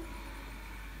forward.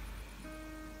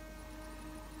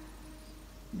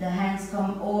 The hands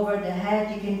come over the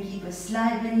head. You can keep a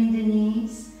slight bend in the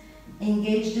knees.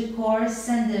 Engage the core.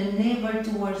 Send the navel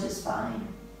towards the spine.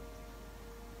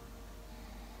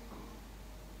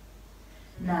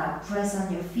 Now press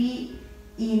on your feet.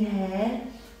 Inhale,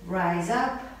 rise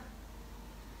up.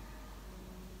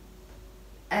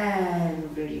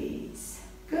 And release.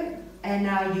 Good. And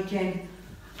now you can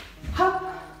hop.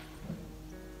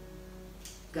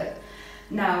 Good.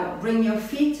 Now bring your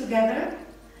feet together.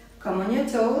 Come on your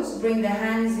toes. Bring the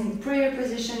hands in prayer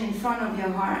position in front of your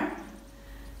heart.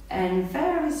 And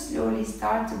very slowly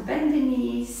start to bend the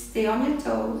knees. Stay on your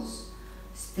toes.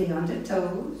 Stay on the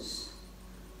toes.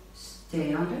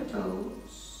 Stay on the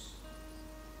toes.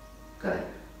 Good.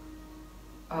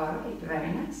 Alright,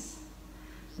 very nice.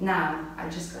 Now,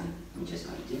 I'm just going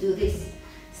to do this.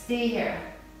 Stay here.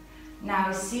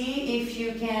 Now see if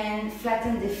you can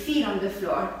flatten the feet on the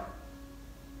floor.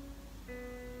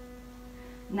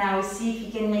 Now see if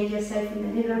you can make yourself in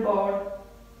a little ball.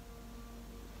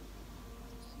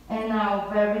 And now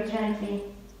very gently,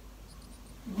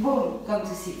 boom, come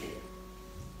to seated.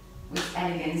 With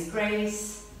elegance,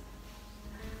 grace.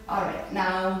 Alright,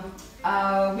 now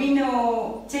we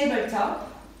know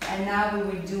tabletop, and now we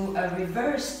will do a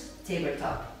reversed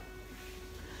tabletop.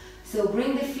 So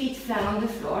bring the feet flat on the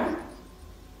floor,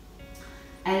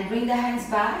 and bring the hands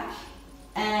back,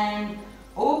 and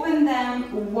open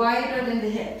them wider than the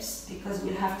hips, because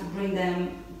we'll have to bring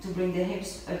the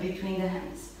hips between the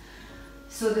hands.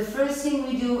 So the first thing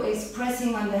we do is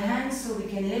pressing on the hands so we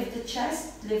can lift the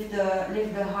chest, lift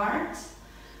the heart.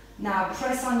 Now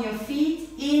press on your feet,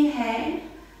 inhale,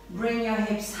 bring your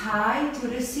hips high to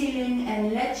the ceiling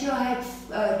and let your head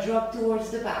drop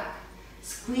towards the back.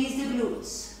 Squeeze the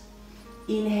glutes.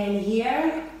 Inhale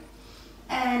here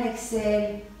and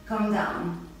exhale, come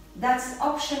down. That's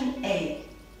option A.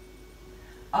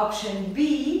 Option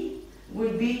B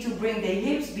would be to bring the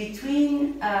hips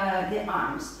between the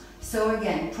arms. So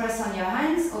again, press on your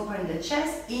hands, open the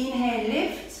chest, inhale,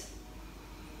 lift,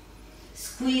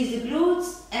 squeeze the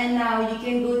glutes, and now you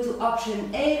can go to option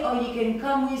A or you can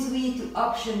come with me to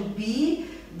option B.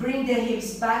 Bring the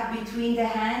hips back between the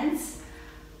hands,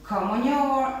 come on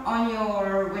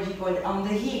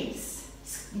the heels.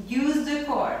 Use the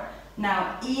core.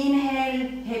 Now inhale,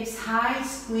 hips high,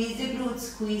 squeeze the glutes,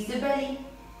 squeeze the belly.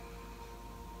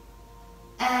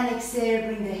 And exhale,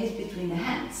 bring the hips between the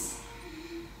hands.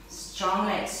 Strong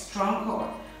legs, strong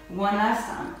core. One last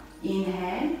time.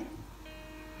 Inhale.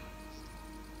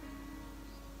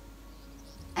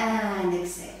 And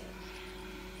exhale.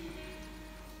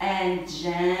 And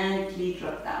gently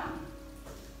drop down.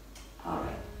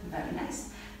 Alright, very nice.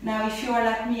 Now if you are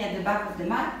like me at the back of the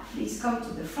mat, please come to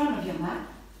the front of your mat.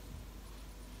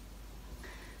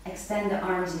 Extend the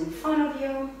arms in front of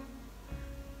you.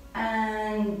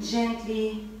 And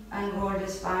gently unroll the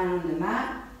spine on the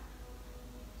mat.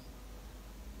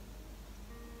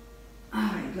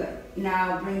 Alright, good.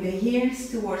 Now bring the heels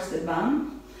towards the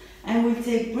bum. And we'll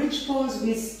take bridge pose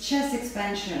with chest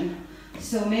expansion.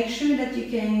 So make sure that you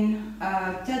can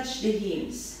touch the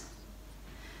heels.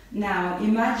 Now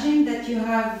imagine that you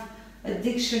have a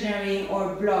dictionary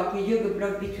or block, a yoga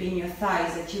block between your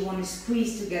thighs that you want to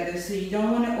squeeze together. So you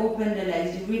don't want to open the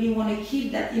legs. You really want to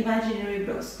keep that imaginary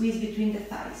block squeezed between the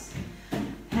thighs.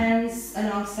 Hands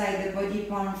alongside the body,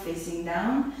 palm facing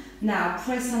down. Now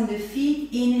press on the feet.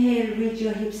 Inhale, reach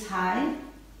your hips high.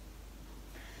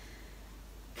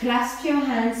 Clasp your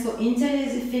hands, so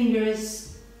interlace the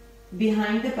fingers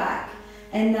behind the back.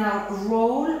 And now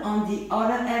roll on the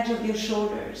other edge of your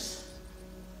shoulders.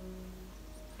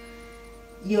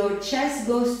 Your chest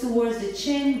goes towards the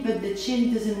chin, but the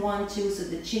chin doesn't want to, so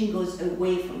the chin goes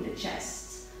away from the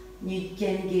chest. You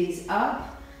can gaze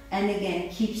up, and again,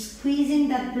 keep squeezing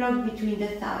that block between the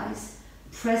thighs.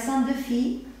 Press on the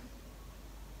feet.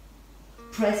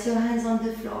 Press your hands on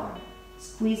the floor.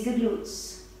 Squeeze the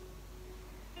glutes.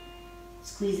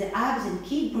 Squeeze the abs and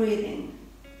keep breathing.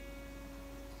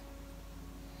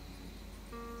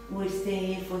 We'll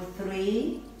stay here for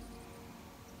 3,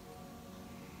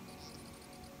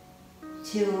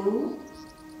 2,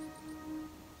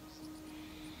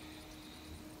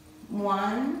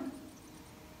 1.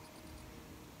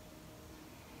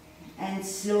 And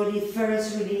slowly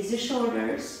first release the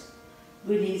shoulders,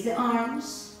 release the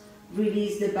arms,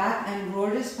 release the back and roll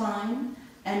the spine.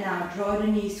 And now draw the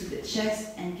knees to the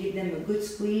chest and give them a good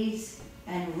squeeze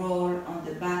and roll on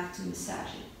the back to massage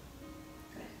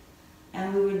it. Good.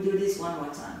 And we will do this one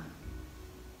more time.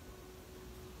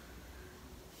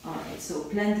 Alright, so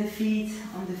plant the feet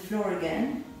on the floor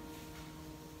again.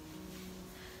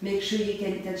 Make sure you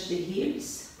can touch the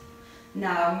heels.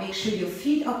 Now make sure your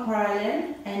feet are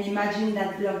parallel and imagine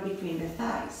that block between the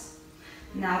thighs.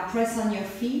 Now press on your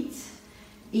feet.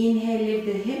 Inhale, lift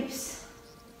the hips.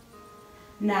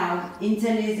 Now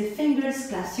interlace the fingers,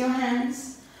 clasp your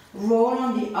hands. Roll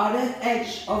on the other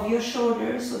edge of your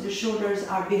shoulders, so the shoulders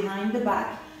are behind the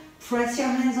back. Press your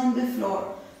hands on the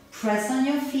floor. Press on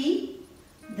your feet.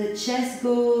 The chest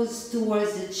goes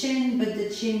towards the chin, but the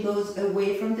chin goes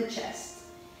away from the chest.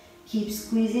 Keep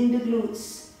squeezing the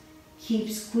glutes. Keep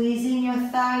squeezing your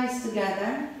thighs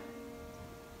together.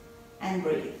 And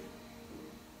breathe.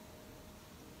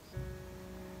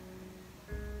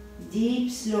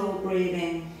 Deep, slow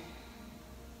breathing.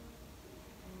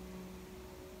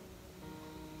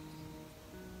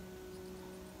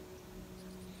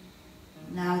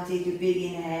 Now take a big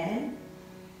inhale.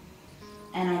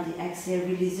 And on the exhale,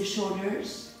 release the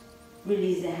shoulders.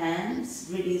 Release the hands,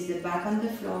 release the back on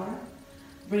the floor.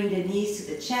 Bring the knees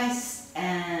to the chest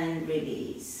and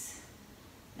release.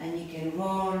 And you can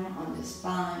roll on the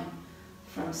spine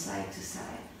from side to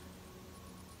side.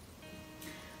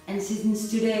 And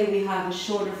since today we have a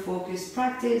shoulder focused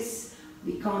practice,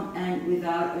 we can't end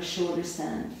without a shoulder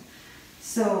stand.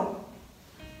 So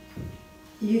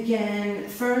you can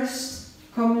first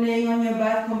come laying on your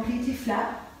back completely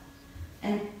flat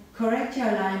and correct your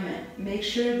alignment. Make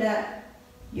sure that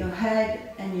your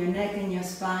head and your neck and your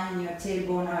spine and your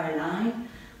tailbone are aligned,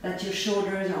 that your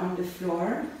shoulders are on the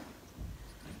floor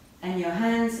and your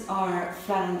hands are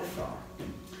flat on the floor.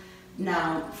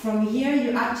 Now, from here,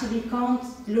 you actually can't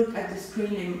look at the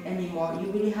screen anymore.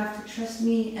 You really have to trust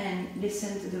me and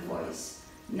listen to the voice.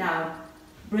 Now,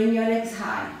 bring your legs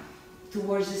high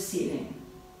towards the ceiling.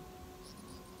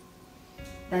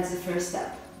 That's the first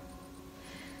step.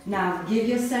 Now, give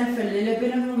yourself a little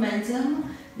bit of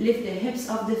momentum. Lift the hips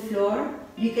off the floor.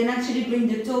 You can actually bring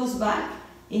the toes back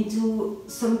into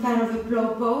some kind of a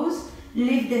plow pose.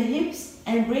 Lift the hips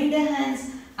and bring the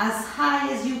hands as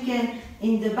high as you can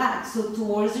in the back, so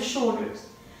towards the shoulders.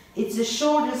 It's a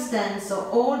shoulder stand, so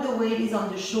all the weight is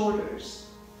on the shoulders.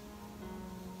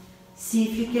 See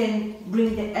if you can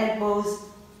bring the elbows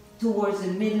towards the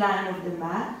midline of the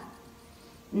mat.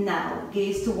 Now,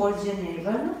 gaze towards your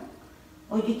navel,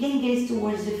 or you can gaze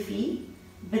towards the feet,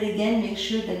 but again, make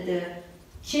sure that the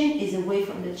chin is away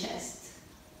from the chest.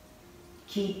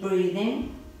 Keep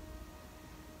breathing.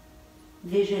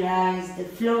 Visualize the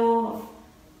flow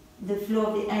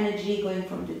of the energy going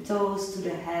from the toes to the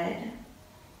head,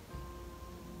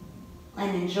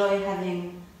 and enjoy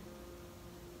having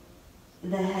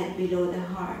the head below the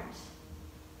heart.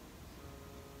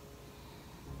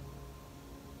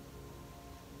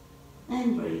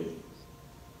 And breathe.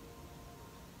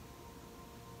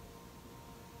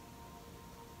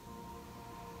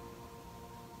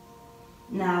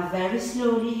 Now, very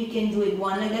slowly, you can do it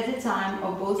one leg at a time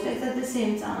or both legs at the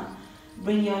same time.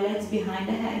 Bring your legs behind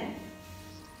the head,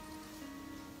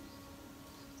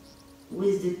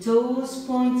 with the toes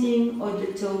pointing or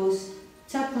the toes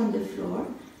tucked on the floor.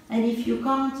 And if you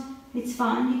can't, it's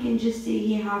fine, you can just stay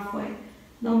here halfway.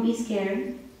 Don't be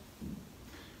scared.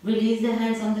 Release the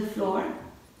hands on the floor,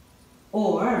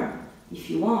 or if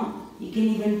you want, you can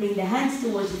even bring the hands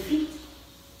towards the feet.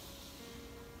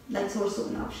 That's also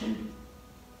an option.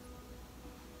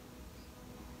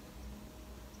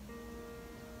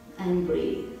 And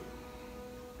breathe.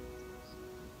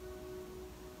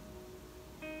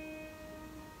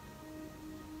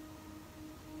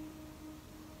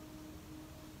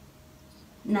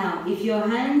 Now, if your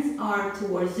hands are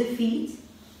towards the feet,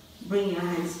 bring your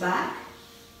hands back.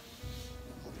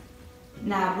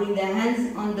 Now, bring the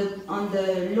hands on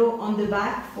the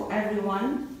back for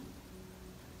everyone.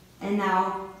 And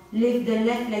now, lift the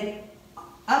left leg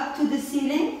up to the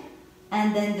ceiling,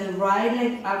 and then the right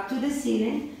leg up to the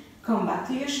ceiling. Come back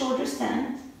to your shoulder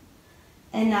stand.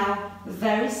 And now,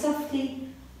 very softly,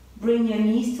 bring your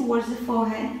knees towards the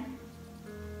forehead.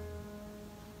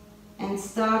 And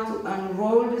start to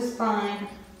unroll the spine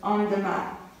on the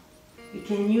mat. You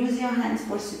can use your hands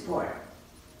for support.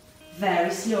 Very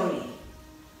slowly.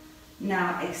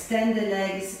 Now, extend the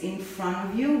legs in front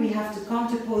of you. We have to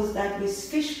counterpose that with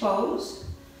fish pose.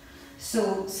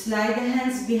 So, slide the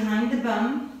hands behind the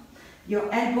bum.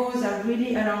 Your elbows are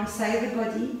really alongside the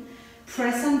body.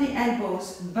 Press on the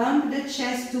elbows, bump the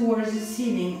chest towards the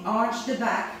ceiling, arch the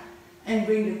back, and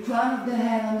bring the crown of the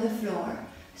head on the floor.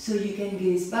 So you can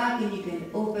gaze back and you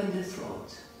can open the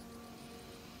throat.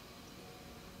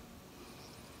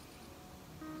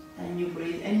 And you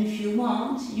breathe. And if you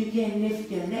want, you can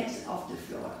lift your legs off the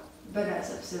floor, but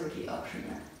that's absolutely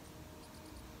optional.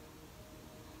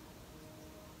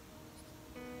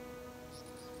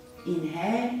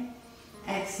 Inhale,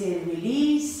 exhale,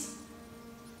 release.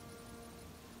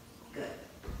 Good.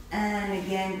 And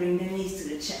again, bring the knees to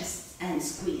the chest and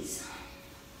squeeze.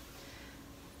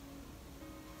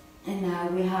 And now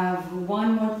we have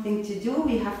one more thing to do.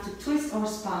 We have to twist our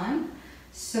spine.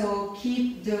 So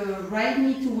keep the right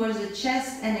knee towards the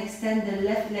chest and extend the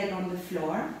left leg on the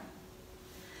floor.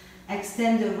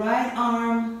 Extend the right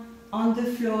arm on the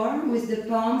floor with the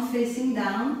palm facing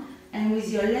down. And with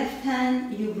your left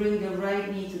hand, you bring the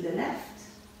right knee to the left.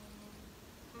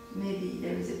 Maybe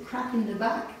there is a crack in the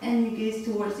back, and you gaze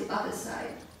towards the other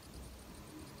side.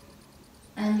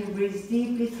 And you breathe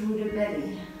deeply through the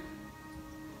belly.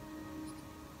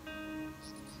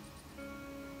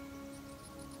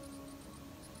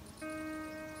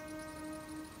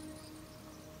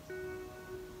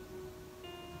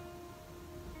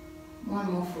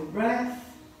 One more full breath.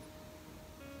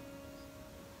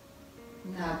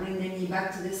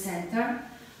 back to the center.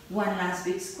 One last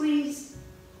big squeeze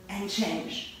and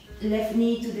change. Left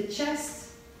knee to the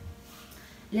chest,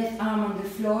 left arm on the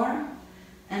floor,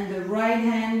 and the right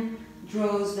hand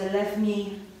draws the left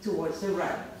knee towards the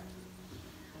right.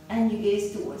 And you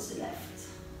gaze towards the left.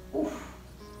 Oof.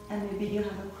 And maybe you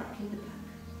have a crack in the back.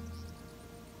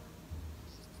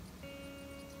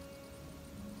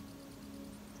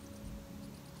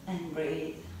 And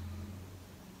breathe.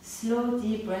 Slow,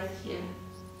 deep breath here.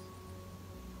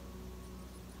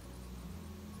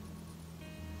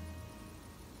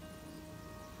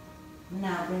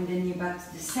 Now bring the knee back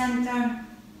to the center.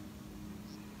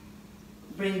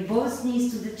 Bring both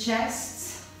knees to the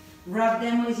chest. Wrap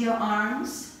them with your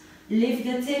arms. Lift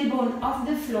the tailbone off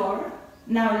the floor.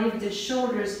 Now lift the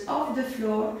shoulders off the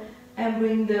floor and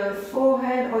bring the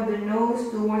forehead or the nose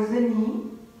towards the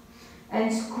knee.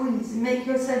 And squeeze. Make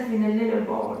yourself in a little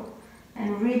ball.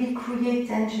 And really create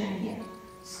tension here.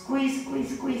 Squeeze,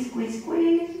 squeeze, squeeze, squeeze,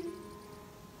 squeeze.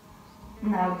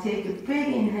 Now take a big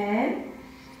inhale.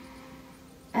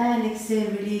 And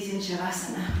exhale, release in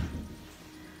Shavasana.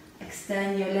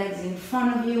 Extend your legs in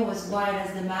front of you as wide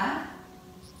as the mat.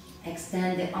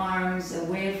 Extend the arms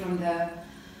away from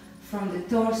the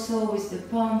torso with the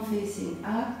palm facing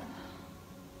up.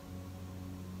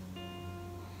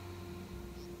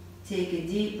 Take a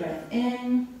deep breath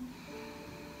in.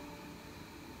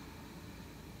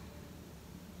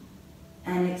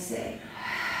 And exhale.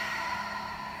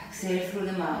 Exhale through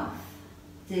the mouth.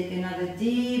 Take another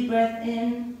deep breath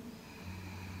in.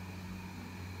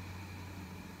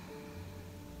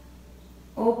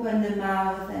 Open the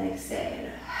mouth and exhale.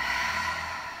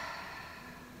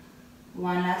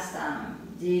 One last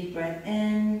time. Deep breath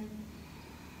in.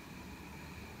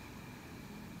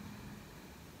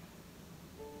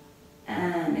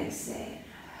 And exhale.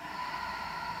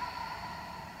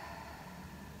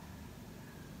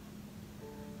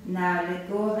 Now let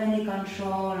go of any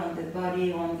control on the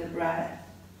body or on the breath.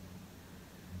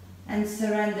 And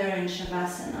surrender in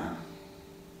Shavasana.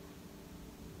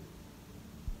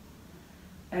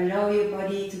 Allow your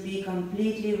body to be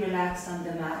completely relaxed on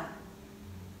the mat.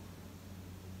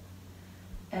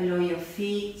 Allow your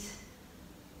feet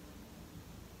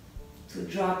to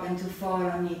drop and to fall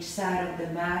on each side of the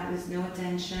mat with no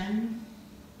tension.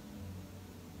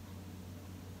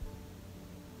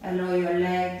 Allow your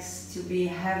legs to be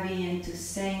heavy and to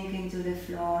sink into the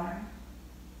floor.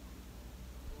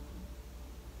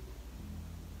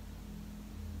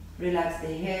 Relax the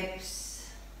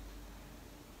hips.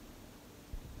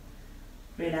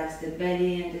 Relax the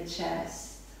belly and the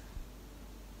chest.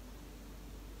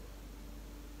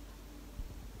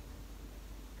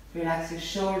 Relax your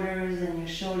shoulders and your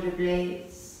shoulder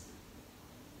blades.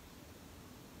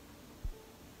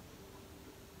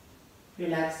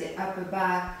 Relax the upper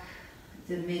back,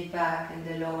 the mid back and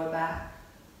the lower back.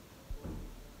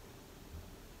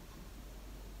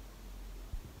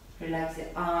 Relax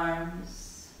the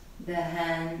arms, the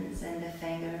hands and the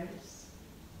fingers.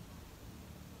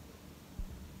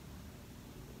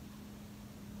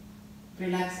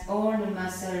 Relax all the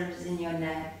muscles in your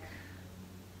neck.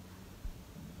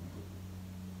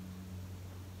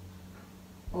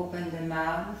 Open the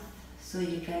mouth so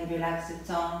you can relax the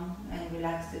tongue and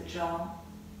relax the jaw.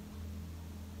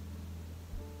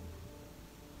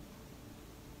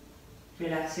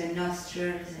 Relax your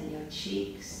nostrils and your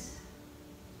cheeks.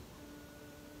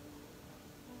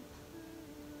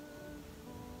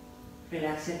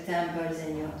 Relax your temples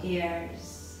and your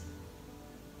ears.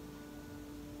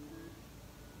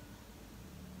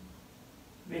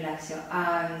 Relax your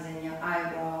eyes and your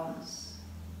eyebrows.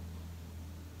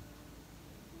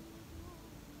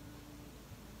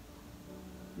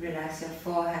 Relax your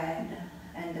forehead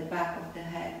and the back of the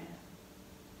head.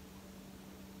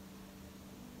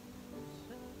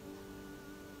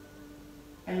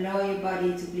 Allow your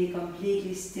body to be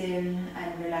completely still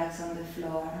and relax on the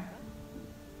floor.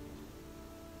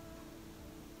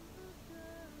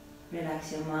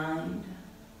 Relax your mind.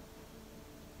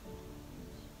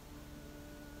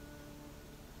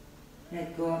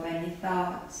 Let go of any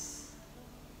thoughts.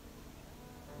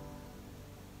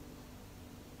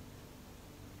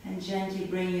 And gently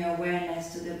bring your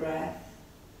awareness to the breath.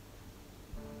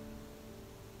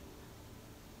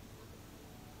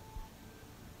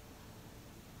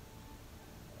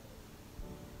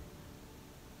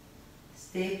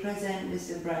 Stay present with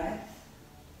the breath.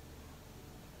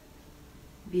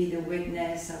 Be the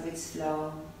witness of its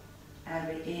flow,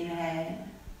 every inhale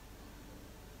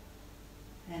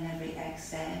and every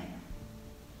exhale.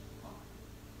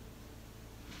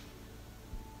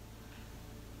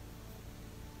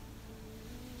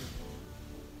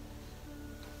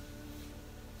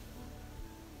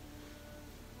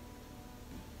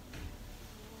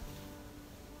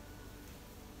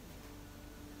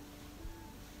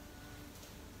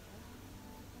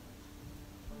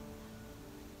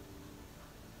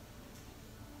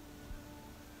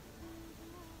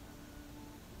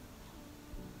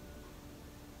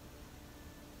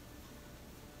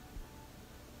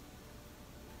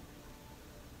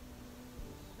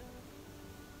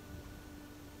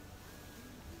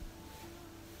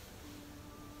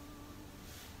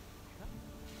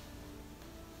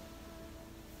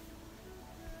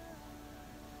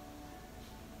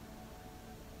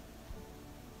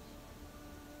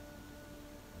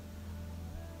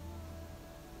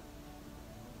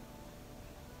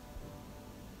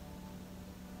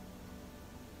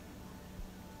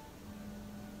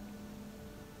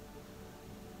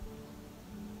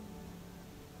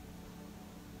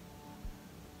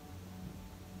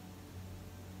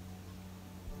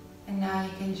 now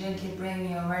you can gently bring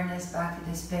your awareness back to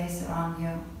the space around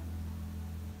you.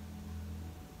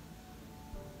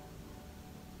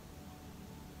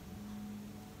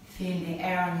 Feel the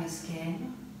air on your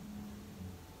skin.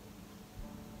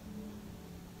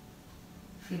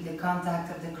 Feel the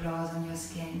contact of the clothes on your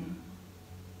skin.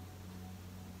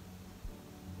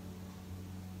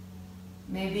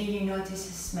 Maybe you notice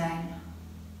a smell,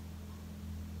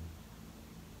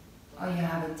 or you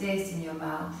have a taste in your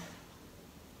mouth.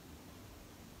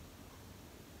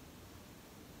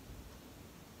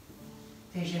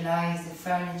 Visualize the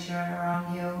furniture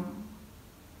around you,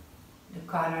 the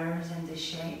colors and the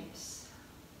shapes.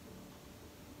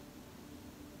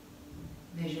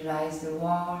 Visualize the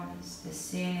walls, the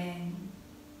ceiling,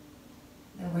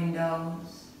 the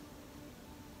windows,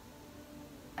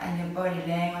 and your body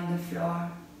laying on the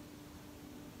floor,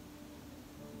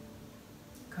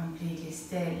 completely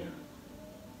still.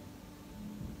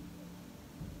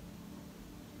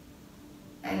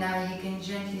 And now you can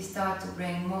gently start to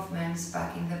bring movements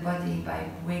back in the body by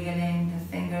wiggling the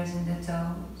fingers and the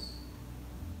toes.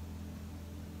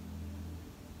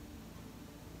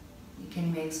 You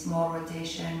can make small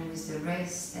rotation with the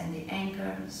wrists and the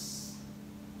ankles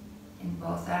in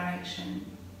both directions.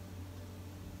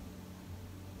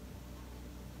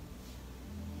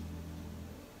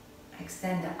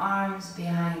 Extend the arms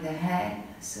behind the head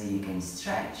so you can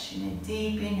stretch in a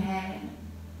deep inhale.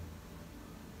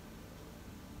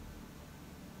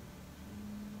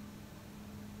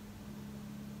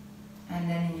 And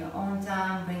then in your own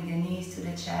time, bring the knees to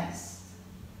the chest.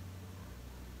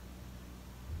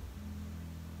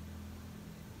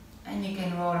 And you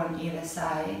can roll on either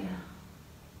side,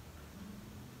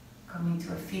 coming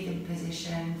to a fetal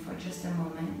position for just a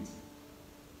moment.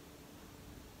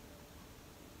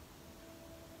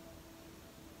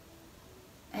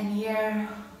 And here,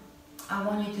 I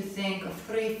want you to think of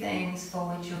 3 things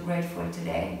for which you're grateful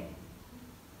today.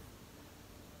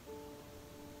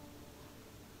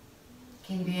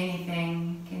 Can be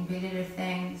anything, can be little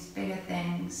things, bigger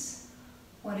things,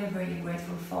 whatever you're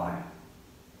grateful for.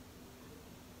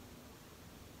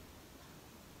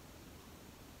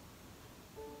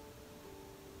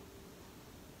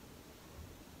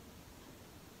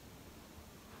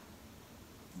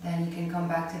 Then you can come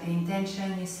back to the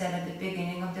intention you set at the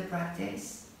beginning of the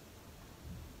practice.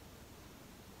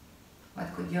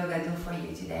 What could yoga do for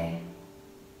you today?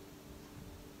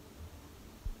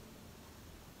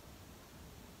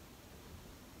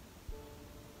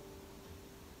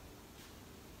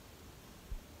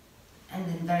 And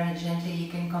then very gently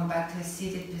you can come back to a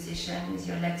seated position with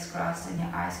your legs crossed and your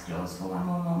eyes closed for one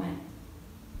more moment.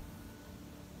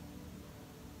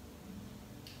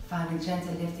 Find a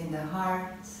gentle lift in the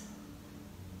heart.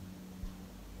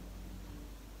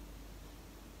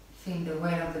 Feel the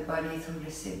weight of the body through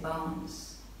the sit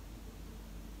bones.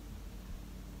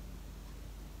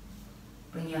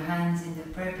 Bring your hands in the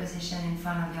prayer position in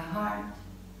front of your heart.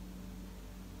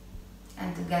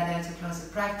 And together to close the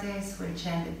practice, we'll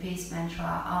chant the peace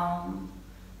mantra Om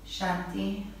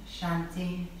Shanti,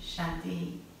 Shanti,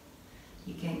 Shanti.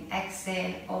 You can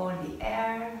exhale all the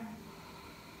air.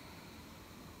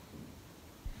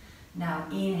 Now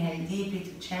inhale deeply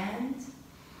to chant.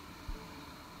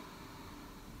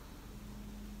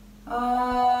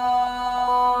 Om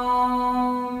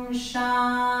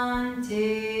Shanti,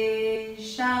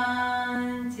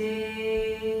 Shanti,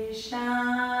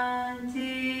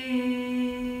 Shanti.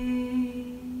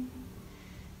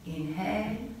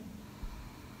 Inhale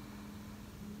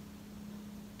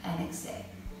and exhale.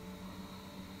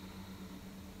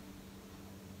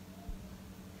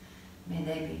 May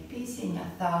there be peace in your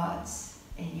thoughts,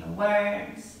 in your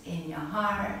words, in your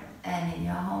heart, and in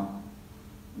your home.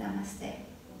 Namaste.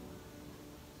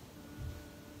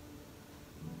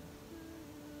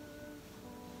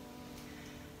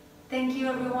 Thank you,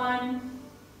 everyone.